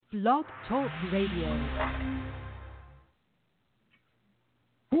Blog Talk Radio.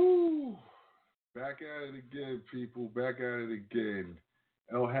 Woo! Back at it again, people. Back at it again.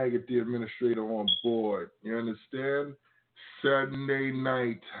 L. Haggard, the administrator, on board. You understand? Sunday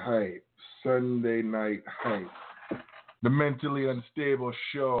night hype. Sunday night hype. The mentally unstable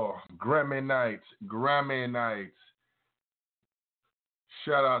show. Grammy nights. Grammy nights.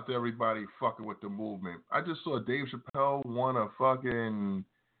 Shout out to everybody fucking with the movement. I just saw Dave Chappelle won a fucking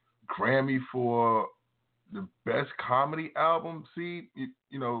Grammy for the best comedy album. See,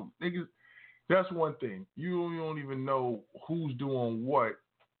 you know, niggas, that's one thing. You don't even know who's doing what.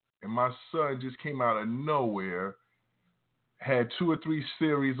 And my son just came out of nowhere, had 2 or 3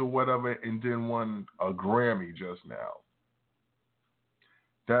 series or whatever, and then won a Grammy just now.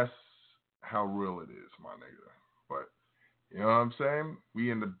 That's how real it is, my nigga. But, you know what I'm saying?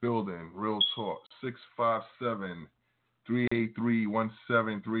 We in the building. Real talk.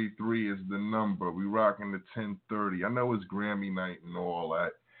 657-383-1733 is the number. We rocking the 1030. I know it's Grammy night and all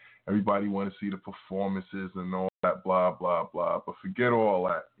that. Everybody want to see the performances and all that, blah, blah, blah. But forget all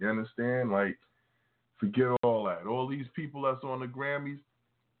that. You understand? Like, forget all that. All these people that's on the Grammys,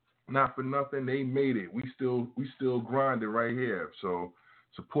 not for nothing, they made it. We still grinding right here. So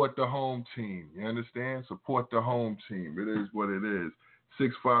support the home team. You understand? Support the home team. It is what it is.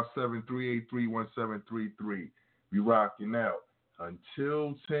 657-383-1733. We rocking out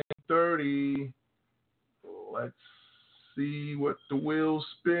until 10:30. Let's see what the wheel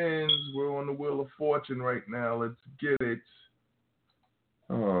spins. We're on the wheel of fortune right now. Let's get it.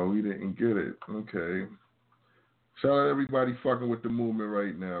 Oh, we didn't get it. Okay. Shout out everybody fucking with the movement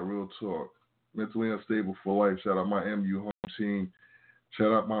right now. Real talk. Mentally unstable for life. Shout out my MU home team.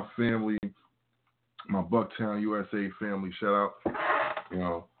 Shout out my family, my Bucktown, USA family. Shout out,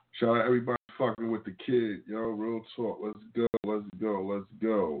 shout out everybody fucking with the kid. Yo, real talk. Let's go, let's go, let's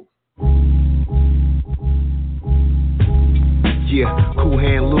go. Yeah, Cool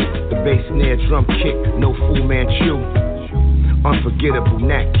Hand Luke, the bass snare drum kick, no Fu Manchu. Unforgettable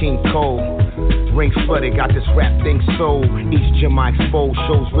Nat King Cole. Ring flooded, got this rap thing sold. Each gem I expose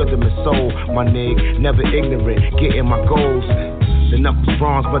shows rhythm and soul. My nigga, never ignorant, getting my goals. The knuckles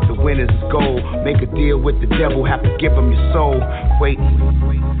bronze, but the winners is gold. Make a deal with the devil, have to give him your soul. Wait,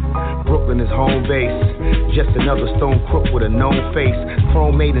 Brooklyn is home base. Just another stone crook with a known face.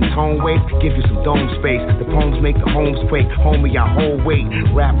 Chrome made in tone weight, give you some dome space. The poems make the homes quake. Homie, I hold weight.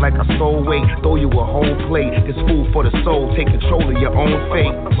 Rap like a soul weight. Throw you a whole plate. This food for the soul. Take control of your own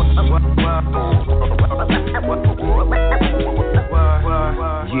fate.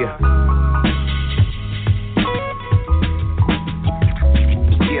 Yeah.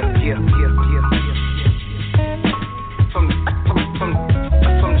 From the soul.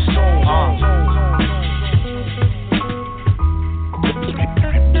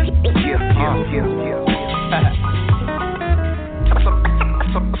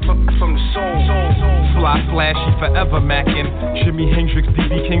 From the soul. Fly flashy, forever mackin'. Jimi Hendrix,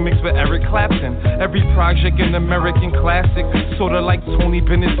 B.B. King mixed with Eric Clapton. Every project an American classic. Sorta like Tony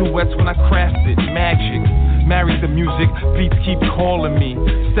Bennett duets when I craft it. Magic. Married to music, beats keep calling me.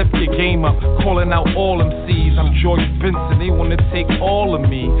 Step your game up, calling out all MCs. I'm George Benson, they wanna take all of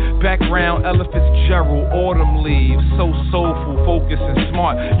me. Background, Ella Fitzgerald, autumn leaves. So soulful, focused and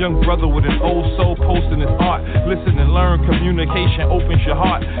smart. Young brother with an old soul posting his art. Listen and learn, communication opens your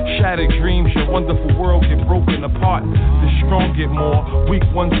heart. Shattered dreams, your wonderful world get broken apart. The strong get more, weak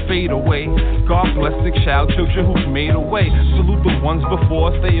ones fade away. God bless the child, children who've made a way. Salute the ones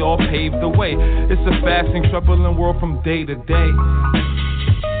before us, they all paved the way. It's a fasting, troubling world from day to day.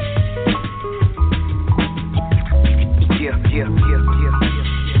 Yeah.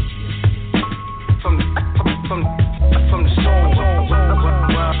 From the soul.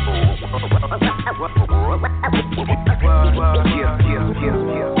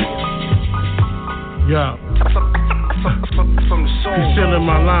 Yeah. Concealing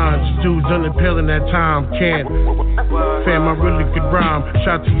my lines, dudes unappealing at time. Can't, fam, I really could rhyme.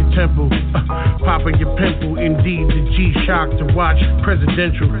 Shot to your temple, popping your pimple. Indeed, the G-Shock to watch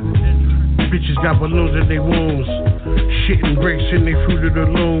presidential. Bitches got balloons in their wombs. Shitting bricks in their fruit of the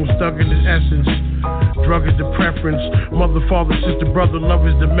loom. Stuck in this essence. Drug is the preference. Mother, father, sister, brother, love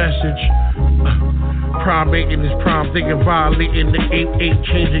is the message. Prime making is prime. Thinking violating the 8-8,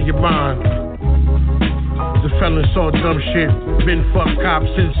 changing your mind. The felon saw dumb shit. Been fuck cops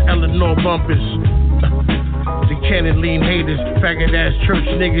since Eleanor Bumpus. The cannon lean haters. Faggot ass church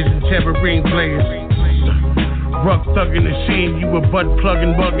niggas and tambourine players. Ruck thugging the scene. You a butt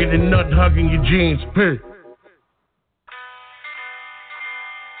plugging, bugging, and nut hugging your jeans. Pih.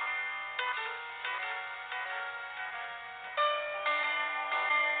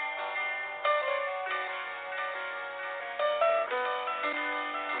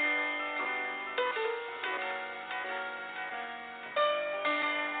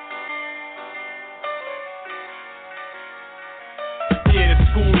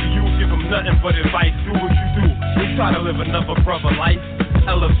 school to you, give them nothing but advice. Do what you do. You try to live another brother life.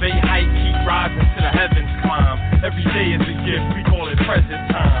 Elevate, height, keep rising to the heavens, climb. Every day is a gift, we call it present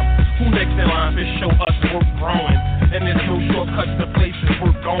time. Who next in line? This show us we're growing. And there's no shortcuts to places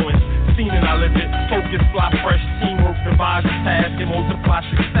we're going. Seen it, I live it. Focus, fly fresh, teamwork, devise the task, and multiply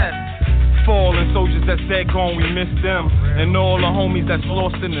success. Fallen soldiers that's dead gone, we miss them. And all the homies that's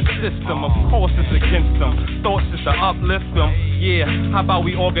lost in the system. Of course it's against them. Thoughts is to uplift them. Yeah, how about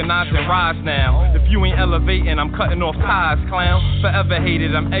we organize and rise now? If you ain't elevating, I'm cutting off ties, clown. Forever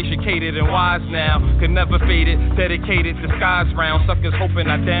hated, I'm educated and wise now. Could never fade it, dedicated, disguise round. Suckers hoping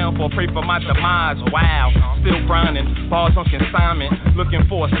I downfall, pray for my demise. Wow, still grinding, bars on consignment. Looking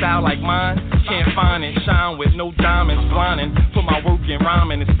for a style like mine, can't find it. Shine with no diamonds, blinding. Put my work in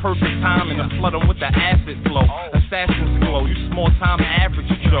rhyming, it's perfect timing. To flood them with the acid flow, assassin's glow. You small time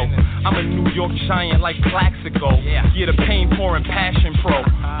average Joe. I'm a New York giant like Plaxico. Yeah, the pain pouring passion pro.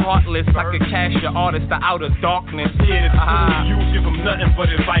 Heartless, I could cash your artist out of darkness. Yeah, it's you give them nothing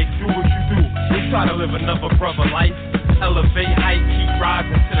but advice. Do what you do. You try to live another brother life. Elevate, height, keep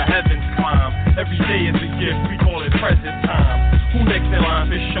rising to the heavens, climb. Every day is a gift, we call it present time. Who next in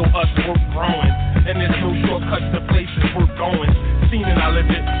line? This show us we're growing. And there's no shortcuts to places we're going. Seen it, I live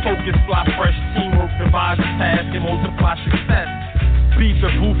it. Focus, fly fresh, teamwork, devise the task, and multiply success. Beat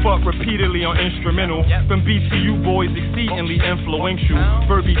the booth up repeatedly on instrumental. From BTU boys exceedingly influential.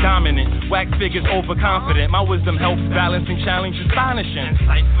 Verby dominant, wax figures overconfident. My wisdom helps balancing challenge astonishing.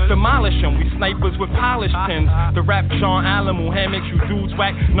 Demolish them, we snipers with polished pins. The rap John Allen Muhammad makes you dudes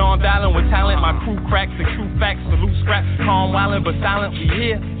whack. Non-violent with talent, my crew cracks the true facts. Salute scrap, calm, wildin' but silent, we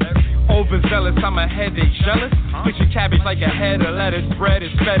here. Overzealous, I'm a headache, jealous. Picture cabbage like a head of lettuce. Bread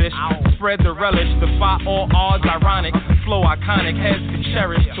is fetish, spread the relish. Defy all odds, ironic. Flow iconic, heads to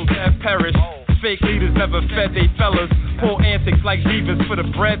cherish till death perish. Fake leaders never fed they fellas. Pull antics like divas for the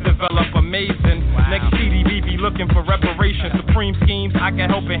bread develop. Amazing. Next CDB be looking for reparations. Supreme schemes, I can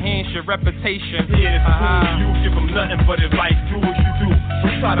help enhance your reputation. Yeah, it's cool. You give them nothing but advice. Do what you do. We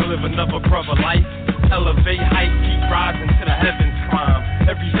try to live another brother life. Elevate, height, keep rising to the heavens, climb.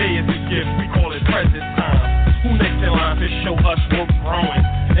 Every day is a gift, we call it present time. Who next in line? This show us we're growing.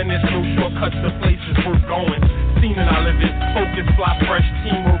 And there's no shortcuts to places we're going. Seen it, I live it. Focus, fly fresh,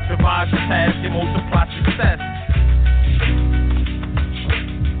 teamwork, devise the task, and multiply success.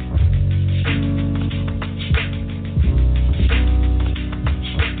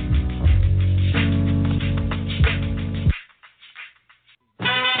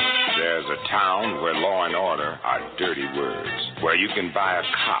 There's a town where law and order are dirty words, where you can buy a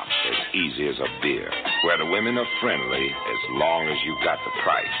cop as easy as a beer, where the women are friendly as long as you got the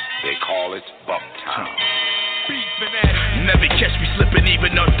price. They call it Bucktown. Never catch me slipping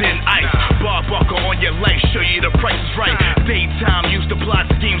even on thin ice. Bar buckle on your life, show you the price is right. Daytime used to plot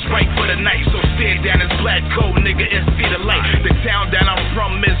schemes right for the night. So stand down this black coat, nigga, and see the light. The town that I'm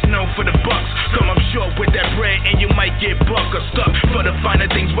from is known for the bucks. Come up short with that bread and you might get buck or stuck. For the finer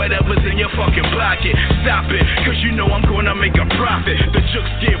things, whatever's in your fucking pocket. Stop it, cause you know I'm gonna make a profit. The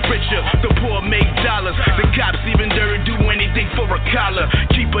jooks get richer, the poor make dollars. The cops even dare do anything for a collar.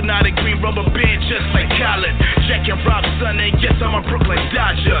 Keep a knotted green rubber band just like Colin. Jack and Rob son, and yes, I'm a Brooklyn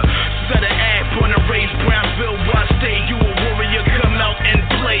Dodger. Set an ad for the raised Brownsville, watch stay. You a warrior, come out and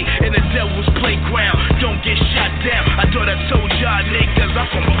play in the devil's playground. Don't get shot down. I thought I told y'all niggas I'm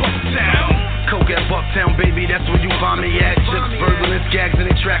from Bucktown. Coke at Bucktown, baby, that's where you find me at. Just burglars, gags in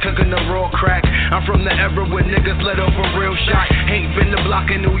the track, cooking the raw crack. I'm from the era where niggas let off a real shot. Ain't been the block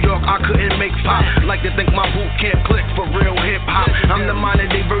in New York, I couldn't make pop. Like to think my boot can't click for real hip hop. I'm the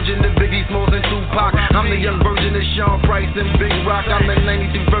modern day version of Biggie Smalls and Tupac. I'm the young version of Sean Price and Big Rock. I'm the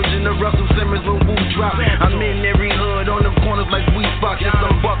 92 version of Russell Simmons when Wu drop. I'm in every hood on the corners like we spot. Yes,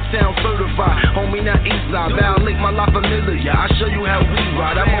 I'm Bucktown certified. Homie, not Eastside. Violate my life familiar. I show you how we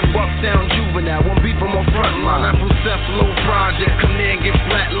ride. I'm a Bucktown juvenile. One beat from my front line. I'm from Cephalo Project. Come there and get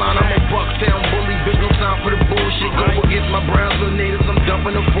flatline. I'm a Bucktown bully. Bitch, no time for the bullshit. Go against my Brownsville natives. I'm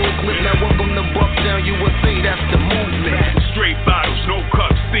dumping a full clip. Now welcome to Bucktown, USA. That's the movement. Straight bottles, no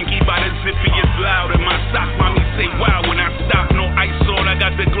cups. Stinky by the zippy is loud. And my sock mommy say wow when I stop. No ice on. I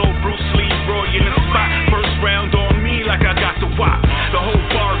got the glow Bruce Lee. Roy in the spot. First round on me like I got the wop. The whole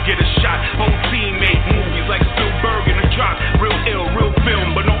bar get a shot. Whole team made movies like Spielberg in the drop. Real ill, real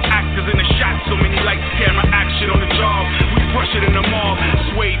film, but no actors in the shot. So many lights, camera, action on the job. We crush it in the mall.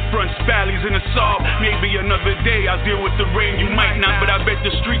 Suede fronts, valleys in the Saab. Maybe another day I'll deal with the rain. You might not, but I bet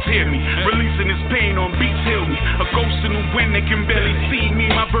the streets hear me. Releasing this pain on beats heal me. A ghost in the wind that can barely see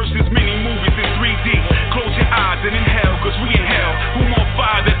me. My verses, many movies in 3D. Close your eyes and inhale, cause we in hell. Who more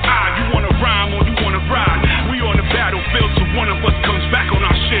fire than I? You wanna rhyme or you wanna ride? We on the battlefield, so one of us comes back on our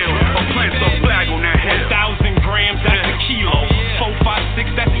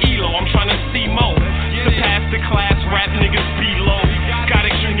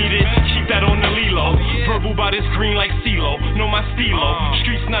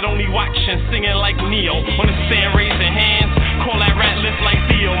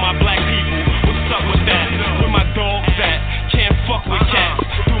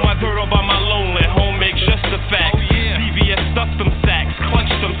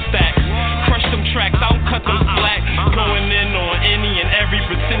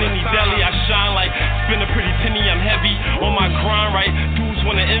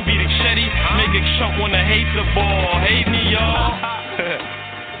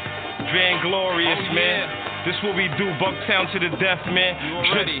Vainglorious, man. This what we do, Bucktown to the death, man.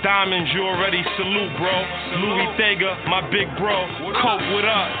 Drip diamonds, you already salute, bro. Louis Thega, my big bro. Coke, what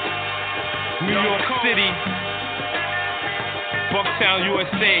up? New York City. Bucktown,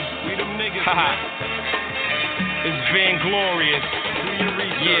 USA. We them niggas, haha. It's Vainglorious. Do your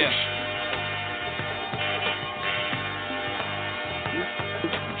research. Yeah.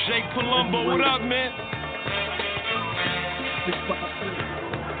 Jake Palumbo, what up, man?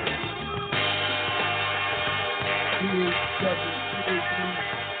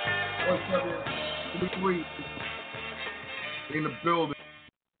 In the building.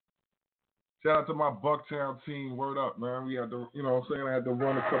 Shout out to my Bucktown team. Word up, man. We had to, you know what I'm saying? I had to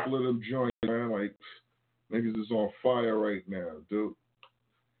run a couple of them joints, man. Like, niggas is on fire right now, dude.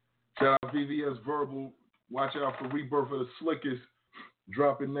 Shout out VVS Verbal. Watch out for Rebirth of the Slickest.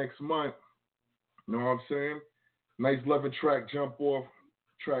 Dropping next month. You know what I'm saying? Nice 11-track jump off.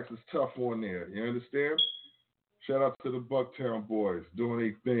 Tracks is tough on there. You understand? Shout out to the Bucktown boys. Doing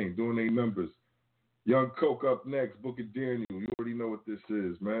their thing. Doing their numbers. Young Coke up next. Booker Daniel. You already know what this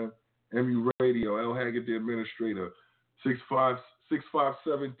is, man. Emmy Radio. L. Haggard, the administrator.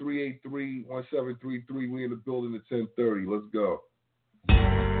 657-383-1733. We in the building at 10:30. Let's go. Yo.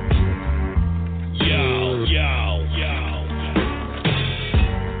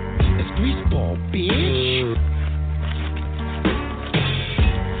 It's Greaseball, bitch.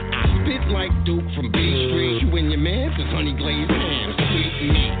 I spit like Duke from B Street. You and your man, this honey glazed ham. Sweet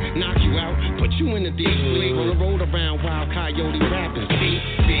meat. Knock you out, put you in the deep sleep. On the road around Wild Coyote rapping. Beat.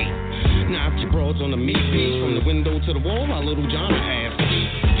 Knock your broads on the meat piece. From the window to the wall, my little John ass.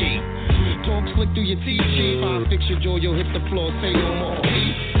 Geek. Talk slick through your teeth, chief. I'll fix your jaw, you'll hit the floor, say no more.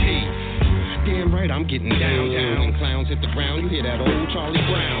 Peace. Damn right, I'm getting down. When clowns hit the ground, you hear that old Charlie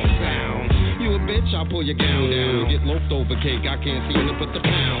Brown sound. You a bitch, I'll pull your gown down. Get loafed over cake, I can't seem to put the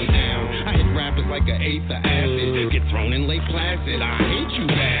pound down. I hit rappers like an eighth of acid. Get thrown in Lake Placid. I hate you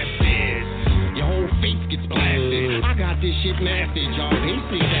bastards. Your whole face gets blasted. I got this shit mastered, y'all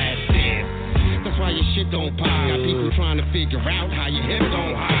basic ass this. That's why your shit don't pop. Got people trying to figure out how your hip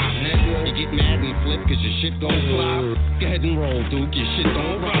don't hop, nigga. You get mad and flip cause your shit don't flop. Go ahead and roll, Duke, your shit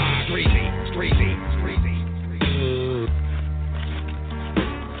don't rock. Crazy.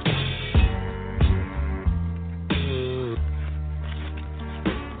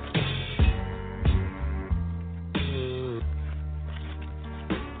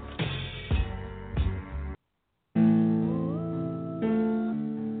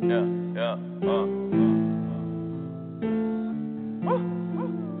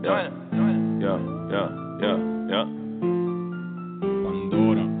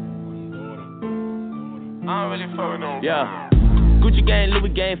 Gucci gang, Louis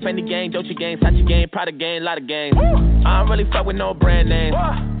gang, Fendi gang, Dolce gang, Sachi gang, Prada gang, lot of gangs. I don't really fuck with no brand names.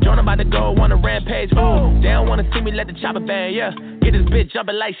 Joan about to go on a rampage. Ooh, they don't wanna see me let the chopper bang. Yeah, get this bitch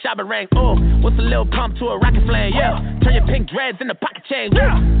jumping like Shabba Rank. Ooh, what's a little pump to a rocket flame? Yeah, turn your pink dreads into pocket chains.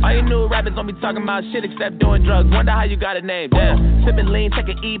 Yeah, all you new rappers don't be talking about shit except doing drugs. Wonder how you got a name. Damn, sipping lean,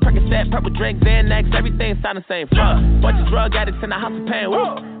 taking E, Percocet, purple drink, Xanax, everything sound the same. Fuck, bunch of drug addicts in the house of pain.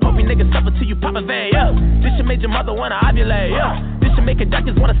 Woo. Hope you niggas suffer till you pop a vein, yeah. This should make your mother wanna ovulate, yeah. This should make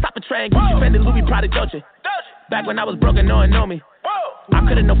conductors wanna stop a train. Gucci, Fendi, Louis, Prada, Dolce. Back when I was broke and no one know me. I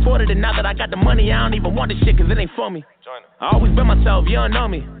couldn't afford it, and now that I got the money, I don't even want this shit, cause it ain't for me. I always been myself, you don't know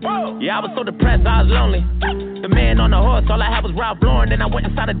me. Yeah, I was so depressed, I was lonely. The man on the horse, all I had was Ralph Lauren, then I went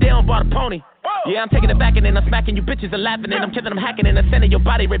inside a deal and bought a pony. Yeah, I'm taking it back and then I'm smacking you bitches and laughing and I'm killing them, hacking and I'm sending your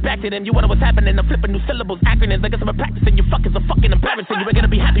body right back to them. You wonder what's happening, I'm flipping new syllables, acronyms. I guess I'm practicing, you fuckers are fucking embarrassing. You ain't gonna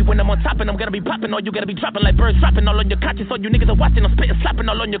be happy when I'm on top and I'm gonna be popping, or you gotta be dropping like birds dropping all on your conscience. All you niggas are watching, I'm spitting, slapping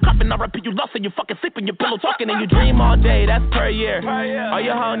all on your coffin. I repeat, you lost and you fucking sleeping, your pillow talking and you dream all day, that's per year. All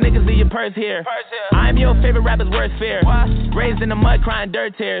your whole niggas leave your purse here. I'm your favorite rapper's worst fear. Raised in the mud crying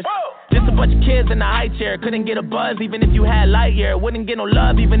dirt tears. Just a bunch of kids in the high chair. Couldn't get a buzz even if you had light year. Wouldn't get no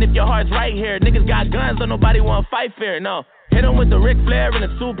love even if your heart's right here. Niggas got guns, so nobody wanna fight fair, no. Hit him with the Ric Flair and a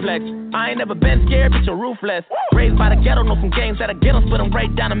suplex. I ain't never been scared, bitch, you're ruthless. Raised by the ghetto, know some games that'll get them, split them right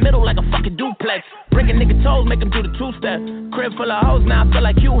down the middle like a fucking duplex. Breaking nigga toes, make them do the two-step. Crib full of hoes, now I feel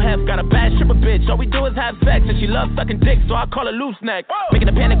like you have. Got a bad stripper bitch, all we do is have sex. And she loves sucking dick, so I call her loose neck. Making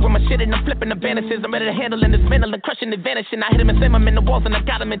a panic with my shit and I'm flipping the bandages. I'm ready to handle and dismantle and crushing and vanishing. I hit him and slam him in the walls and I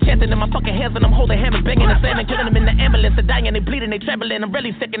got him enchanted in my fucking hands and I'm holding hammers, banging and slamming, killing him in the ambulance. They're dying, they bleeding, they trembling. I'm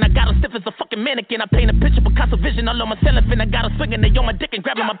really sick and I got him stiff as a fucking mannequin. I paint a picture, Picasso vision all on my ceiling. I got him swinging, they on my dick and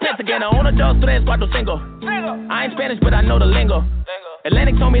grabbing my pants again. I own a dos, tres, cuatro, cinco. I ain't Spanish, but I know the lingo.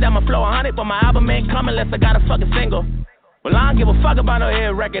 Atlantic told me that my flow 100, but my album ain't coming unless I got a fucking single. Well, I don't give a fuck about no hit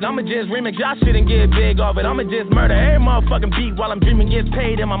record. I'ma just remix y'all shit and get big off it. I'ma just murder every motherfucking beat while I'm dreaming, get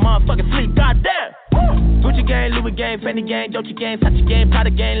paid in my motherfucking sleep. Goddamn. Gucci gang, Louis gang, Fendi gang, Dolce gang, Sachi gang, Prada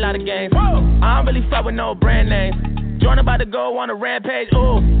gang, lot of gangs. I don't really fuck with no brand names. Jordan about to go on a rampage.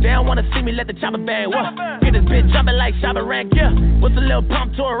 Ooh, they don't wanna see me let the chopper bang. Woo. Get this bitch jumping like Shabba Rank, yeah. What's a little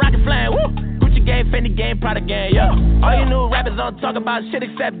pump to a rocket flame? Woo. Gucci gang, Fendi gang, Prada gang, yeah. All you new rappers don't talk about shit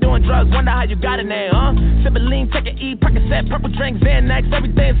except doing drugs. Wonder how you got a name, huh? Sippin' lean, take an E, Percocet, purple drinks, Xanax,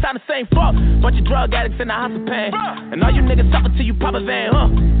 everything sound the same. Fuck, bunch of drug addicts in the house of pain. And all you niggas suffer till you pop a vein, huh?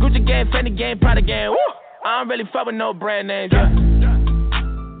 Gucci gang, Fendi gang, Prada gang, woo. I don't really fuck with no brand names, yeah.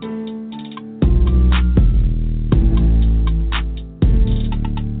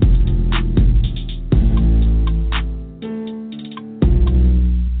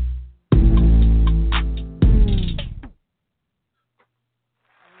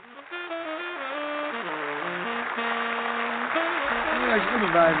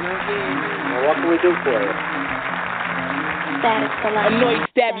 What can we do for you? I know he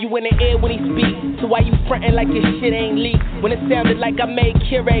stab you in the ear when he speaks. So why you frontin' like your shit ain't leak? When it sounded like I made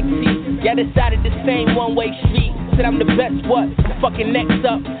Keurig tea, y'all decided the same one-way street. Said I'm the best, what? I'm fucking next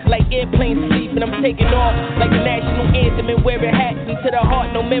up, like airplane sleep, and I'm taking off like the national anthem and wearing hats into the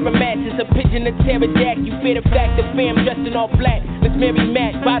heart, no mirror matches. A pigeon to tear a jack. You fear the fact that fam dressed in all black. Let's Mary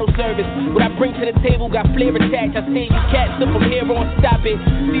match, bottle service. What I bring to the table got flair attached. I say you cats, so from here on, stop it.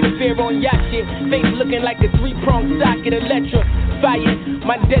 See the fear on yacht shit. Face looking like a three-pronged socket, electric. Fire,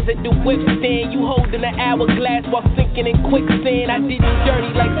 my desert to withstand. You holding an hourglass while sinking in quicksand. I did you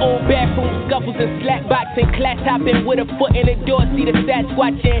dirty like old bathroom scuffles and slap boxing, class hopping with a foot in the door. See the stats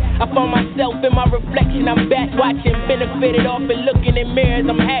watching. I found myself in my reflection. I'm back watching, benefited off and looking in mirrors.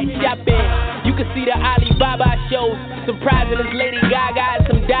 I'm hat shopping. You can see the Alibaba shows. Surprising this Lady Gaga,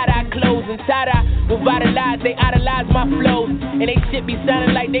 some Dada clothes and Tada will vitalize. They idolize my flows, and they shit be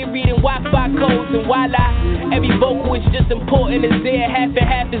sounding like they reading Wi-Fi codes. And voila, every vocal is just important. There, half and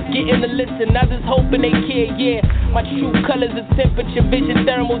half is getting the listen. Others hoping they care, yeah. My true colors of temperature, vision,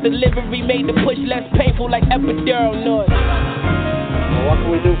 thermal delivery made the push less painful like epidural noise. Well, what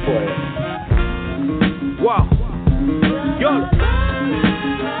can we do for you? Wow. Yo.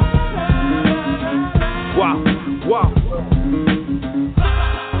 Wow. Wow.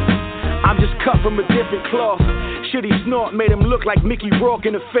 I'm just cut from a different cloth. Shit he snort made him look like Mickey Rourke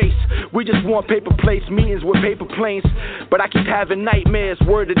in the face. We just want paper plates, meetings with paper planes. But I keep having nightmares,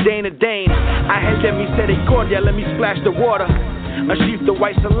 word to Dana Dane. I had let me say they cordia, let me splash the water. A sheaf the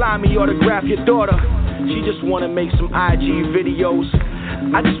white salami, autograph your daughter. She just wanna make some IG videos.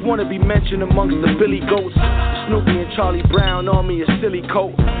 I just wanna be mentioned amongst the Billy Goats. Snoopy and Charlie Brown on me a silly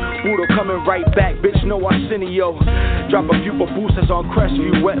coat. Budo coming right back, bitch, no Arsenio. Drop a few babusas on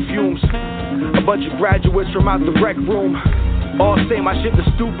Crestview, wet fumes. A bunch of graduates from out the rec room. All say my shit the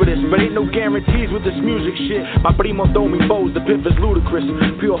stupidest, but ain't no guarantees with this music shit. My primo throw me bows, the piff is ludicrous.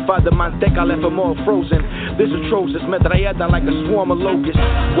 Purified the manteca, left them all frozen. This atrocious, metralleta like a swarm of locusts.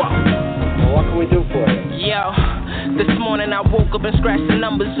 Wow. Well, what can we do for you? Yo, this morning I woke up and scratched the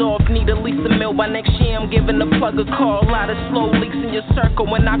numbers off. Need at least a mil by next year. I'm giving the plug a call. A lot of slow leaks in your circle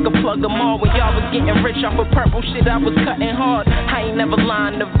when I could plug them all. When y'all was getting rich off of purple shit, I was cutting hard. I ain't never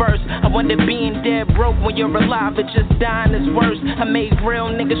lying the verse. I wonder being dead broke when you're alive, it just dying is worse. I made real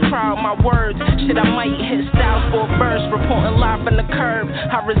niggas cry out my words. Shit, I might hit styles for a verse. Reporting live from the curb.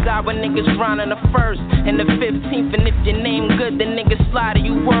 I reside with niggas grinding the 1st and the 15th. And if your name good, then niggas slide to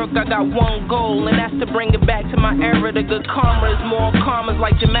you work. I got one goal, and that's to bring it back to my era. The good karma is more karmas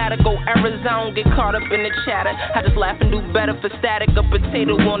like dramatical errors. I don't get caught up in the chatter. I just laugh and do better for static. A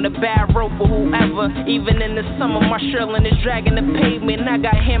potato on the bad road for whoever. Even in the summer, my Sherlin is dragging the pavement. I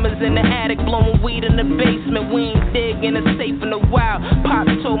got hammers in the attic, blowing weed in the basement. We ain't digging a safe in a while. Pop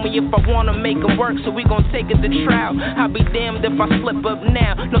told me if I wanna make it work, so we gon' take it to trial. I'll be damned if I slip up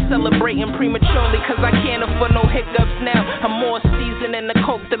now. No celebrating prematurely, cause I can't afford no hiccups now. I'm more seasoned in the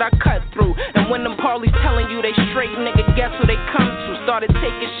coke that I cut through. And when them parlies telling you they straight, nigga, guess who they come to? Started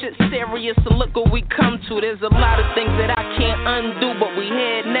taking shit serious, and look what we come to. There's a lot of things that I can't undo, but we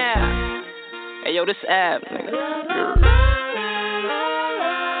here now. Hey yo, this app, nigga.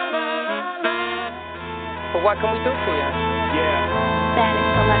 But what can we do for you?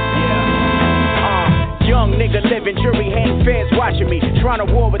 Young nigga living, jury hand fans watching me. Trying to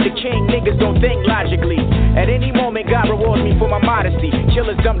war with the king, niggas don't think logically. At any moment, God rewards me for my modesty.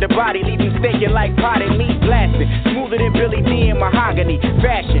 Killers dump the body, leave him stinking like potted meat blasted. Smoother than Billy D in mahogany.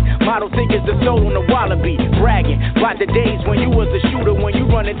 Fashion, model think it's the soul on the wallaby. Bragging about the days when you was a shooter. When you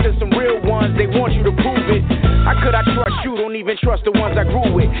run into some real ones, they want you to prove it. How could I trust you don't even trust the ones I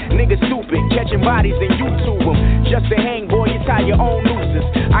grew with. Niggas stupid, catching bodies and YouTube them. Just to hang, boy, you tie your own nooses.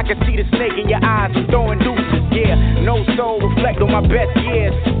 I can see the snake in your eyes, I'm throwing deuces. Yeah, no soul, reflect on my best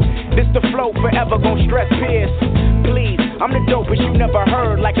years. This the flow, forever gon' stress peers. Please, I'm the dopest you never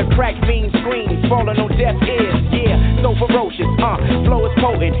heard. Like a crack fiend scream, falling on deaf ears. Yeah, so ferocious, flow is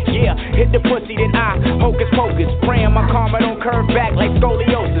potent. Yeah, hit the pussy, then I hocus pocus. Praying my karma don't curve back like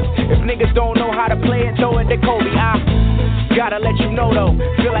scoliosis. If niggas don't know how to play it, throw it to Kobe. I gotta let you know though.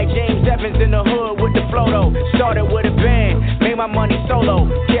 Feel like James Evans in the hood with the flow though. Started with a band, made my money solo.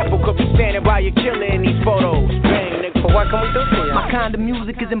 Careful, could be standing by your killer in these photos. Bang, nigga. But what can we do for you? My kind of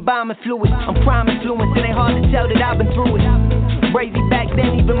music is embalming fluid. I'm prime influence, it ain't hard to tell that I've been through it. Crazy back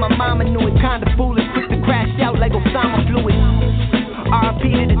then, even my mama knew it. Kinda foolish, quick to crash out like Osama fluid. RP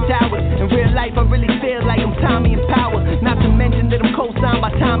to the towers. In real life, I really feel like I'm Tommy in power. Not to mention that I'm co-signed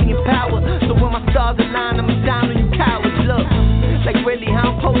by Tommy in power. So when my stars align, I'ma shine on you cowards. Look, like really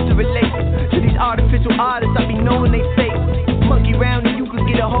how I'm supposed to relate to these artificial artists. I be knowing they fake. Monkey round and you could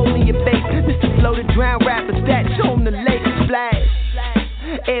get a hole in your face. This is flow to drown rappers. That show 'em the lake splash.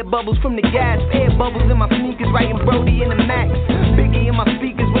 Air bubbles from the gas, air bubbles in my sneakers, writing Brody in the Max. Biggie in my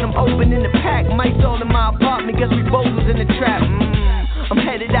speakers when I'm opening the pack. Mics all in my apartment, guess we both was in the trap. I'm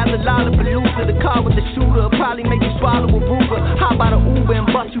headed out to Lollapalooza, the car with the shooter. Probably make you swallow a Ruger. Hop out of Uber and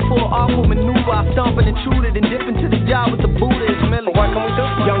bust you for an awkward maneuver. I stomp an intruder, then dip into the jar with the Buddha. It's Millie. What can we do?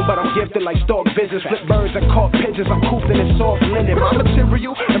 Young, but I'm gifted like stork visits. Flip birds and caught pigeons. I'm cooped in soft linen. My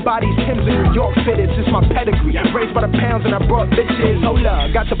material embodies hymns in New York fitteds. It's my pedigree. Raised by the pounds and I brought bitches. Hold up,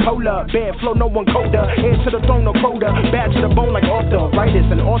 got the polar. Bad flow, no one colder. Heir to the throne, no colder. Bad to the bone like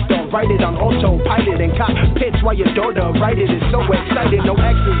arthritis and author. Write it on autopilot and cop pitch while your daughter write it. It's so excited. No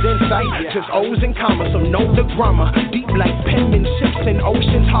X's in sight, just O's and commas, so know the grammar. Deep like penmanships in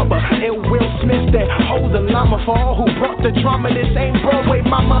Ocean's Harbor. Ill Will Smith that hold the llama for all who brought the drama. This ain't Broadway,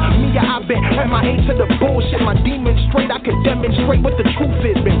 mama. Me, I've been MIA to the bullshit. My demons straight, I can demonstrate what the truth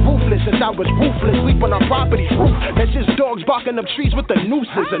is. Been ruthless since I was ruthless. Sleep on our property's roof. That's just dogs barking up trees with the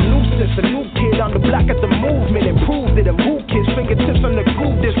nooses. A nuisance, a new kid on the block at the movement. Improved it, and who kids fingertips on the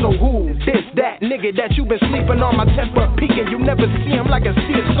groove. This, so who? This, that nigga that you been sleeping on. My temper peaking, you never see him like a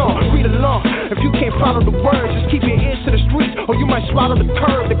song. Read along. If you can't follow the words, just keep your ears to the streets, or you might swallow the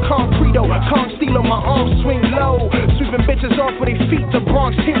curb. The concreto, Kong steel on my arms swing low, sweeping bitches off with their feet. The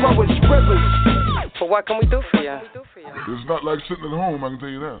Bronx hero is rivers. So what can we do for you? It's not like sitting at home, I can tell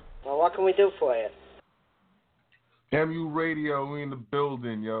you that. Well, what can we do for you? MU Radio, we in the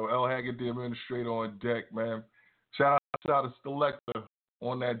building, yo. L. Haggard, the administrator, on deck, man. Shout out to Selector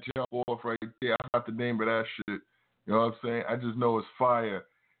on that jump off right there. I got the name of that shit. You know what I'm saying? I just know it's fire.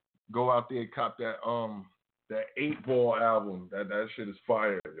 Go out there and cop that 8 Ball album. That shit is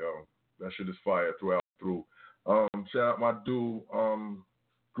fire, yo. That shit is fire throughout. Shout out my dude,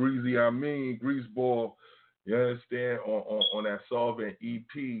 Greaseball. You understand? On that Solvent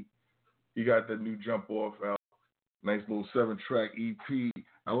EP, he got that new jump off album. Nice little 7-track EP.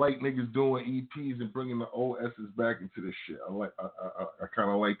 I like niggas doing EPs and bringing the old essence back into this shit. I kind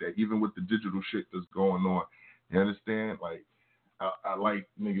of like that, even with the digital shit that's going on. You understand? Like, I like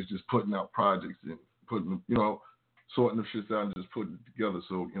niggas just putting out projects and putting, sorting the shit out and just putting it together.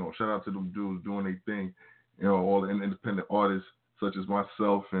 So, shout out to them dudes doing their thing. All the independent artists such as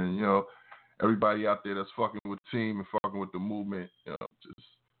myself and, everybody out there that's fucking with the team and fucking with the movement.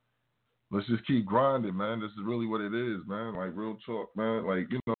 Let's just keep grinding, man. This is really what it is, man. Like, real talk, man. Like,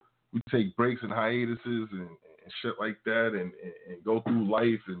 we take breaks and hiatuses and shit like that and go through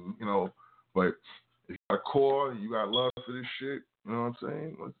life and, but if you got a core and you got love for this shit, you know what I'm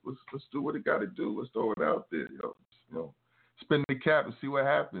saying? Let's do what it got to do. Let's throw it out there, spin the cap and see what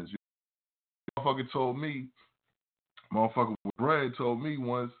happens. Motherfucker told me, motherfucker with bread told me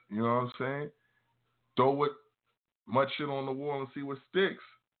once, you know what I'm saying? Throw it, much shit on the wall and see what sticks.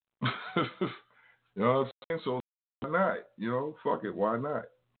 You know what I'm saying? So why not? Fuck it. Why not?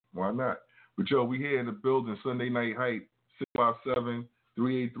 Why not? But we here in the building, Sunday Night Hype,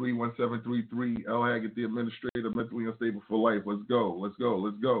 657-383-1733. L. Haggard, the administrator, mentally unstable for life. Let's go. My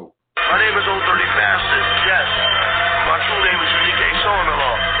name is Old Dirty Bastard. Yes. My true name is Unique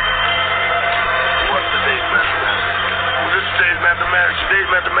Son-in-law. What's today's mathematics? Well, this is today's mathematics. Today's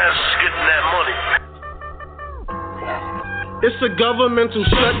mathematics is getting that money. It's a governmental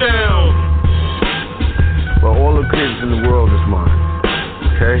shutdown. Well, all the kids in the world is mine.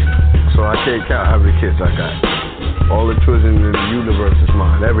 Okay? So I can't count how many kids I got. All the children in the universe is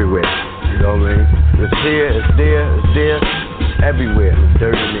mine, everywhere. You know what I mean? It's here, it's there, everywhere. The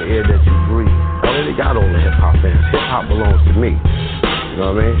dirt in the air that you breathe. I already got all the hip-hop fans. Hip-hop belongs to me. You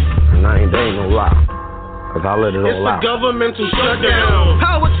know what I mean? And there ain't no lie. Cause I let it all out. It's a governmental shutdown.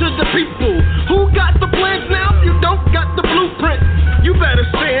 Power to the people. Who got the plans now? If you don't got the blueprint, you better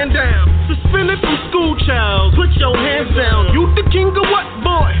stand down. Suspended from school child. Put your hands down. You the king of what,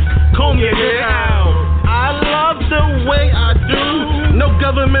 boy? Comb your hair out. I love the way I do. No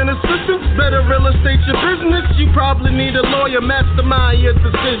government assistance. Better real estate your business. You probably need a lawyer. Mastermind your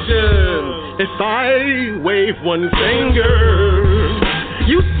decision. If I wave one finger,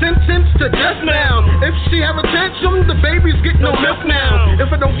 you sentenced to death now. If she have a tantrum, the baby's get no milk now.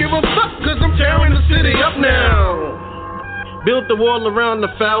 If I don't give a fuck, cause I'm tearing the city up now. Built the wall around the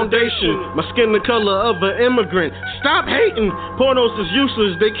foundation. My skin the color of an immigrant. Stop hating. Pornos is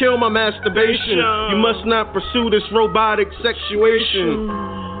useless. They kill my masturbation. You must not pursue this robotic sexuation.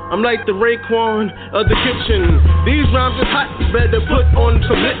 I'm like the Raekwon of the kitchen. These rhymes is hot, better put on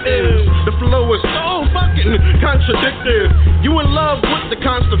some mittens. The flow is so fucking contradicted. You in love with the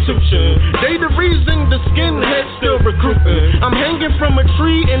Constitution. They the reason the skinheads still recruiting. I'm hanging from a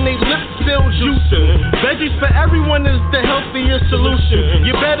tree and they lips still juicing. Veggies for everyone is the healthiest solution.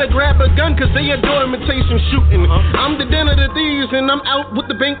 You better grab a gun cause they adore imitation shooting. I'm the den of the thieves and I'm out with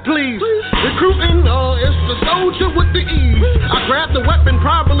the bank please. Recruiting, it's the soldier with the ease. I grab the weapon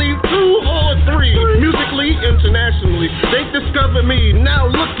probably 2 or 3. Musically, internationally, they discovered me. Now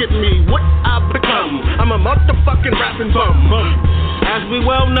look at me, what I've become. I'm a motherfucking rapping bum. As we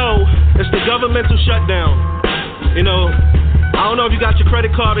well know, it's the governmental shutdown. You know, I don't know if you got your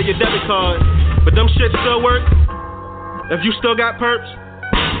credit card or your debit card, but them shit still work. If you still got perps,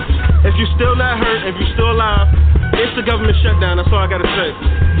 if you still not hurt, if you still alive, it's the government shutdown. That's all I gotta say.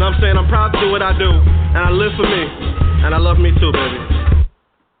 You know what I'm saying? I'm proud to do what I do, and I live for me, and I love me too, baby.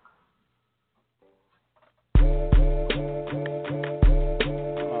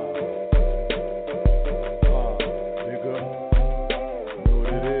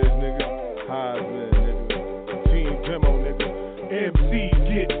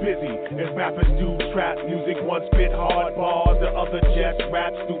 Rappers do trap music, one spit hard bars, the other just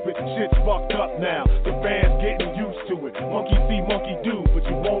rap stupid. Shit's fucked up now, the fans getting used to it. Monkey see, monkey do, but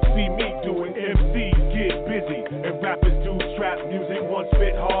you won't see me do it. MCs get busy, and rappers do trap music, one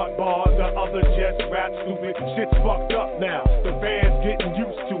spit hard bars, the other just rap stupid. Shit's fucked up now, the fans getting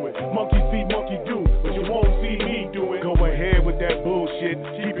used to it. Monkey see, monkey do, but you won't see me do it. Go ahead with that bullshit,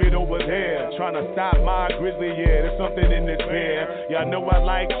 keep it over there. Trying to stop my grizzly, yeah, there's something in this bear. Y'all know I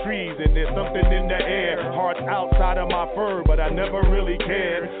like trees, and there's something in the air. Heart's outside of my fur, but I never really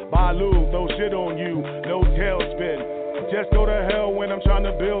cared. Balu, throw shit on you, no tailspin. Just go to hell when I'm trying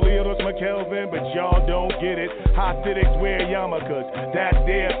to build Leonis McKelvin, but y'all don't get it. Hasidics wear yarmulkes, that's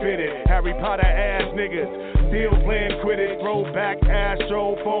their fitted. Harry Potter ass niggas, still playing Quidditch. Throwback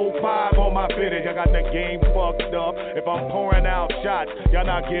Astro 4-5 on my fitted. Y'all got the game fucked up. If I'm pouring out shots, y'all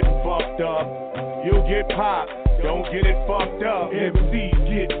not getting fucked up. You'll get popped. Don't get it fucked up. MCs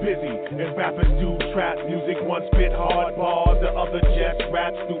get busy, and rappers do trap music. One spit hard bars, the other just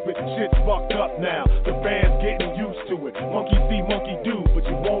rap stupid. Shit's fucked up now, the fans getting used to it. Monkey see, monkey do, but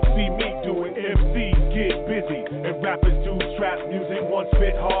you won't see me do it. MCs get busy, and rappers do trap music. One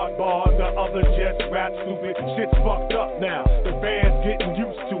spit hard bars, the other just rap stupid. Shit's fucked up now, the fans getting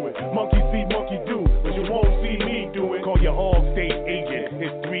used to it. Monkey see, monkey do, but you won't see me do it. Call your all-state agent,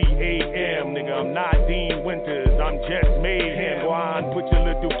 it's 3 a.m. Nigga, I'm not Dean Winters, I'm just made him. Juan, put your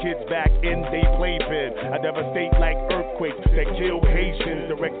little kids back in they playpen. I devastate like earthquakes that kill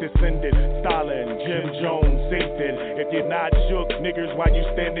Haitians. Direct descendant, Stalin, Jim Jones, Satan. If you're not shook, niggers, why you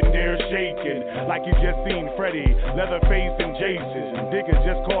standing there shaking? Like you just seen Freddy, Leatherface, and Jason. Diggers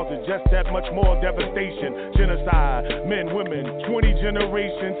just causes just that much more devastation. Genocide, men, women, 20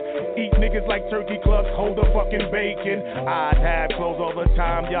 generations. Eat niggas like turkey clubs, hold the fucking bacon. I'd have clothes all the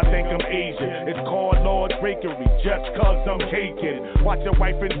time, y'all think I'm Asian. It's called Lord Breakery, just cause I'm caking. Watch your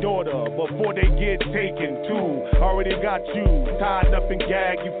wife and daughter before they get taken too. Already got you tied up and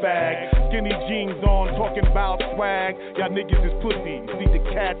gagged, you fag. Skinny jeans on, talking about swag. Y'all niggas is pussy, see the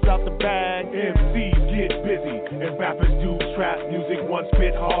cats out the bag. MCs get busy, and rappers do trap music. One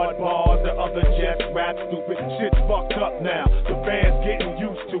spit hard bars, the other just rap stupid. Shit's fucked up now, the fans getting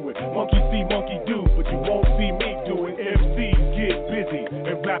used to it. Monkey see, monkey do, but you won't see me do it. MCs get busy,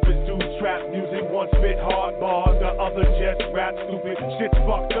 and rappers do trap music. One spit hard bars, the other just rap stupid. Shit's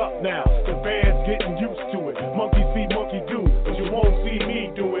fucked up now, the fans getting used to it. Monkey see, monkey do, but you won't see me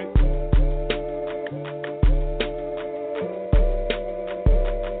do it.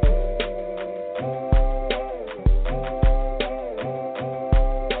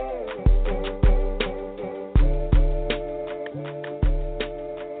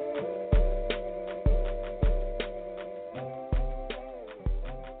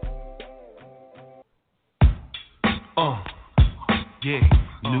 Yeah,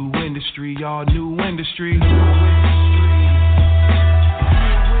 new industry, y'all, new industry.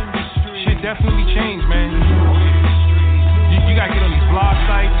 Shit definitely changed, man. You gotta get on these blog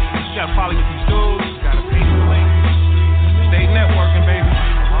sites, you gotta follow these dudes, you gotta pay the link. Stay networking, baby.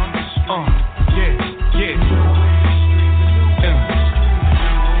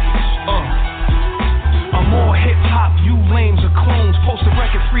 I'm more hip-hop, you lames are clones. Post a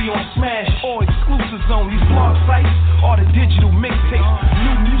record free on Smash or exclusives on these blog sites or the digital mixtapes.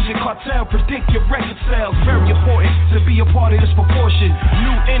 New music cartel predict your record sales. Very important to be a part of this proportion.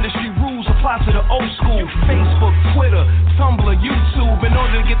 New industry rules apply to the old school. Facebook, Twitter, Tumblr, YouTube. In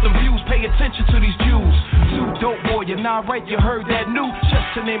order to get them views, pay attention to these Jews. Too dope boy, you're not right, you heard that new. Just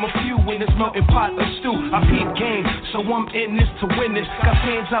to name a few in this melting pot of stew. I peep game, so I'm in this to win this. Got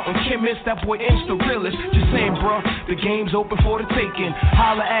fans out in chemists, that boy insta realist. Just saying, bruh, the game's open for the taking.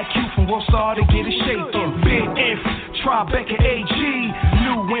 Holla at Q from World Star to get it shaking. Big Inf, Tribeca AG.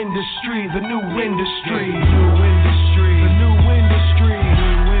 New industry, the new industry. New industry, the new industry.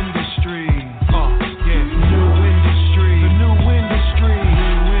 New industry, yeah. New industry, the new industry.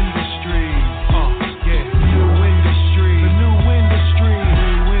 New industry, yeah. New industry, the new industry.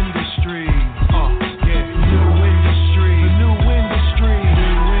 New industry, yeah. New industry, the new industry.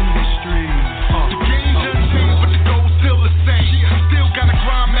 New industry, The game done changed, but the goal's still the same. Still gotta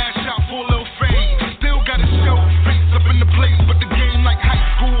grind, mash out for a little fame. Still gotta show face up in the place, but the game like high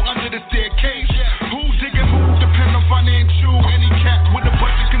school under the staircase. Who digging who, depend on financial. Any cat with a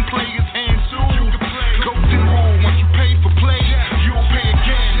budget can play his hand too. Golden rule, once you pay for play, you'll pay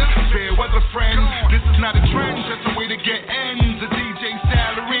again. Fair weather friend, this is not a trend, just a way to get ends. A DJ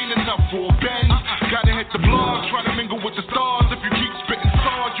salary ain't enough for a bend. Gotta hit the blog, try to mingle with the stars. If you keep spitting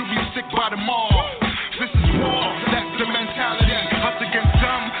stars, you'll be sick by tomorrow. This is war, that's the mentality. Us against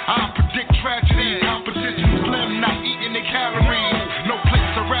them, I predict tragedy. Competition slim, not eating their calories. No place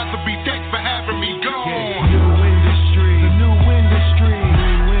I'd rather be, thanks for having me. Go on. New industry, the new industry.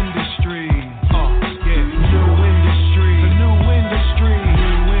 New industry, yeah. New industry, the new industry.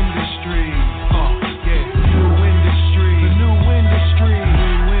 New industry, yeah. New industry, the new industry.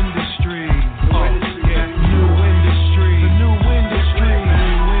 New industry, yeah. New industry, the new industry.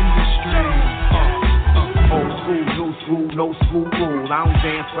 New industry, Old school, new school, no school rule. I don't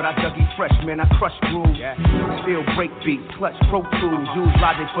dance, but I Dougie Fresh, man, I crush grooves. Still break beats, clutch Pro Tools. Use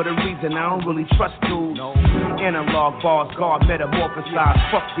logic for the reason I don't really trust dudes. Analog bars, guard,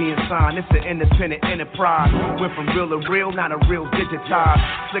 metamorphosized. Fuck being signed, it's an independent enterprise. Went from real to real, not a real digitized.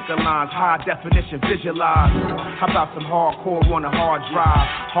 Slicker lines, high definition, visualize. How about some hardcore on a hard drive?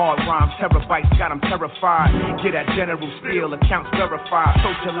 Hard rhymes, terabytes, got them terrified. Get that general steel, accounts verified.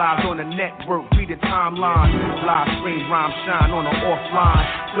 Socialize on the network, read the timeline. Live stream, rhyme shine on the offline.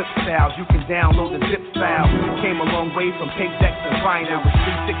 Flip styles, you can download the zip file. Came a long way from tape decks and vinyl. With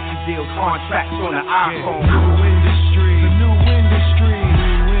 360 deals, contracts on the iPhone. New industry, the new industry.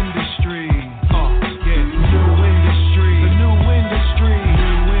 New industry, yeah. New industry, the new industry.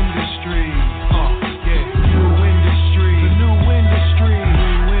 New industry, yeah. New industry, the new industry.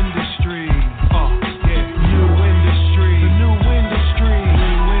 New industry, yeah. New industry, the new industry.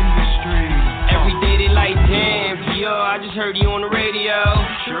 New industry. Every day they like, damn, yo, I just heard you on the radio.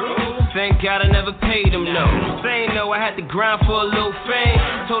 True. Thank God I never paid them, no. Saying no, I had to grind for a little fame.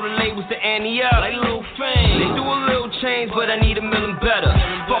 Told the labels to ante up, like little fame. They do a little change, but I need a million better.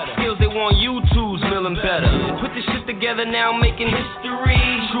 Fuck skills, they want YouTube's million better. Put this shit together now, making history.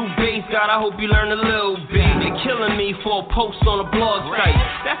 True bass, God, I hope you learn a little bit. They're killing me for a post on a blog site.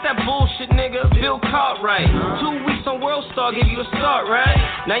 That's that bullshit, nigga. Bill Cartwright. 2 weeks on World Star gave you a start, right?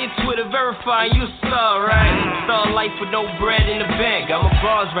 Now your Twitter verifying you a star, right? Star life with no bread in the bank. Got my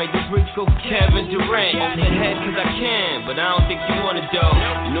bars right, the bricks go for Kevin Durant. Off the head cause I can, but I don't think you wanna do.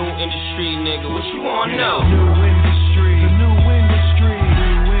 New industry, nigga, what you wanna know? New industry, the new industry.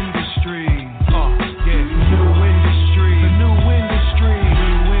 New industry, yeah. New industry, the new industry.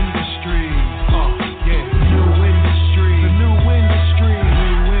 New industry, yeah. New industry, the new industry.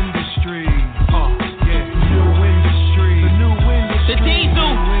 New industry, yeah. New industry, the new industry. The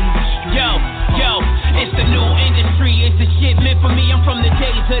Diesel, yo, it's the new industry. It's the shit meant for me. I'm from the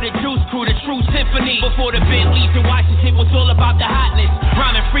days of the Juice Crew, the true symphony. Before the Bentleys in Washington was all about the hotness.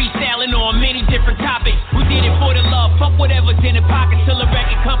 Rhyming, freestyling on many different topics. We did it for the love, fuck whatever's in the pocket. Till the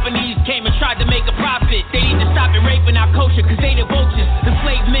record companies came and tried to make a profit. They need to stop it raping our culture, cause they the vultures. The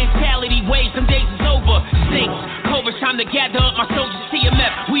slave mentality ways, some days is over. Snakes, cobras, time to gather up my soldiers.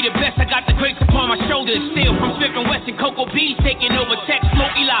 CMF, we the best, I got the grapes upon my shoulders. Still from Smith and Wesson, Cocoa Bees taking over. Tech,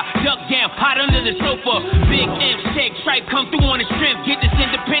 Smoke, Eli, duck down, hot under the sofa. Big Imps, Tech, Stripe, come through on the strength. Get this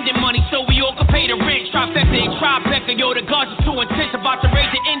independent money so we all can pay the rent. Trifecta and Tribeca,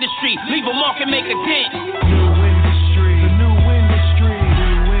 industry. Leave a mark and make a dent.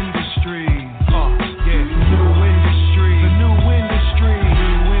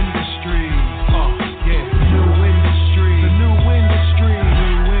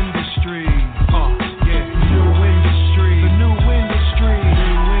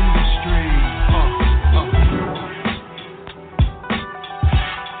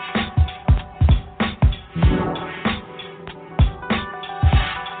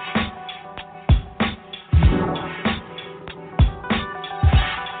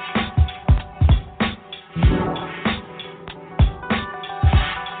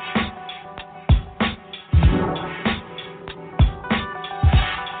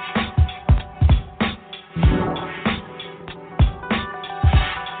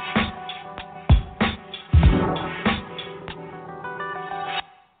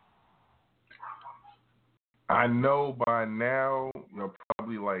 I know by now you're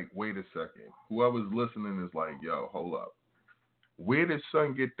probably like, wait a second. Whoever's listening is like, yo, hold up. Where did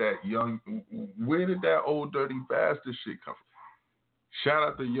son get that where did that old dirty bastard shit come from? Shout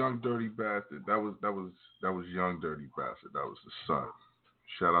out to Young Dirty Bastard. That was Young Dirty Bastard. That was the son.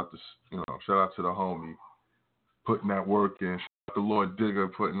 Shout out to the homie putting that work in. Shout out to Lord Digger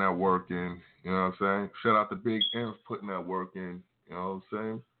putting that work in. You know what I'm saying? Shout out to Big Inf putting that work in. You know what I'm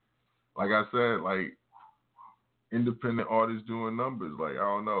saying? Like I said, like, independent artists doing numbers. Like, I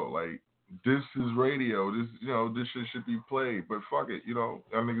don't know. Like, this is radio. This, this shit should be played. But fuck it. Y'all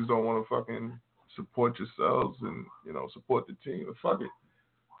niggas don't want to fucking support yourselves and, support the team. But fuck it.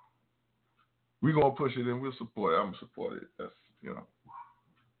 We gonna push it and we'll support it. I'm gonna support it. That's,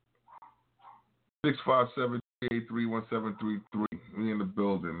 657-383-1733. We in the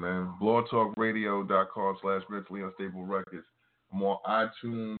building, man. blogtalkradio.com/mentally unstable records. I'm on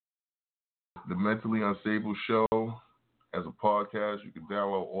iTunes. The Mentally Unstable Show as a podcast. You can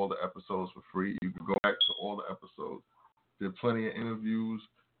download all the episodes for free. You can go back to all the episodes. There are plenty of interviews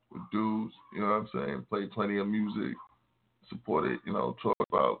with dudes, you know what I'm saying? Play plenty of music, support it, talk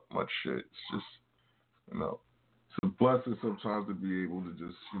about much shit. It's just, it's a blessing sometimes to be able to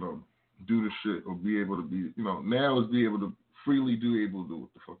just, do the shit or be able to be, now is be able to freely do what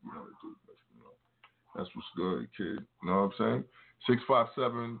the fuck you want to do. But, that's what's good, kid. You know what I'm saying?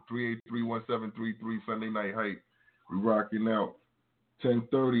 657-383-1733, Sunday Night Hype. We rocking out.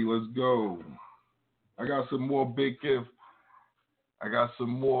 10:30, let's go. I got some more Big Gift. I got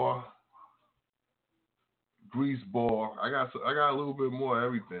some more Greaseball. I got a little bit more of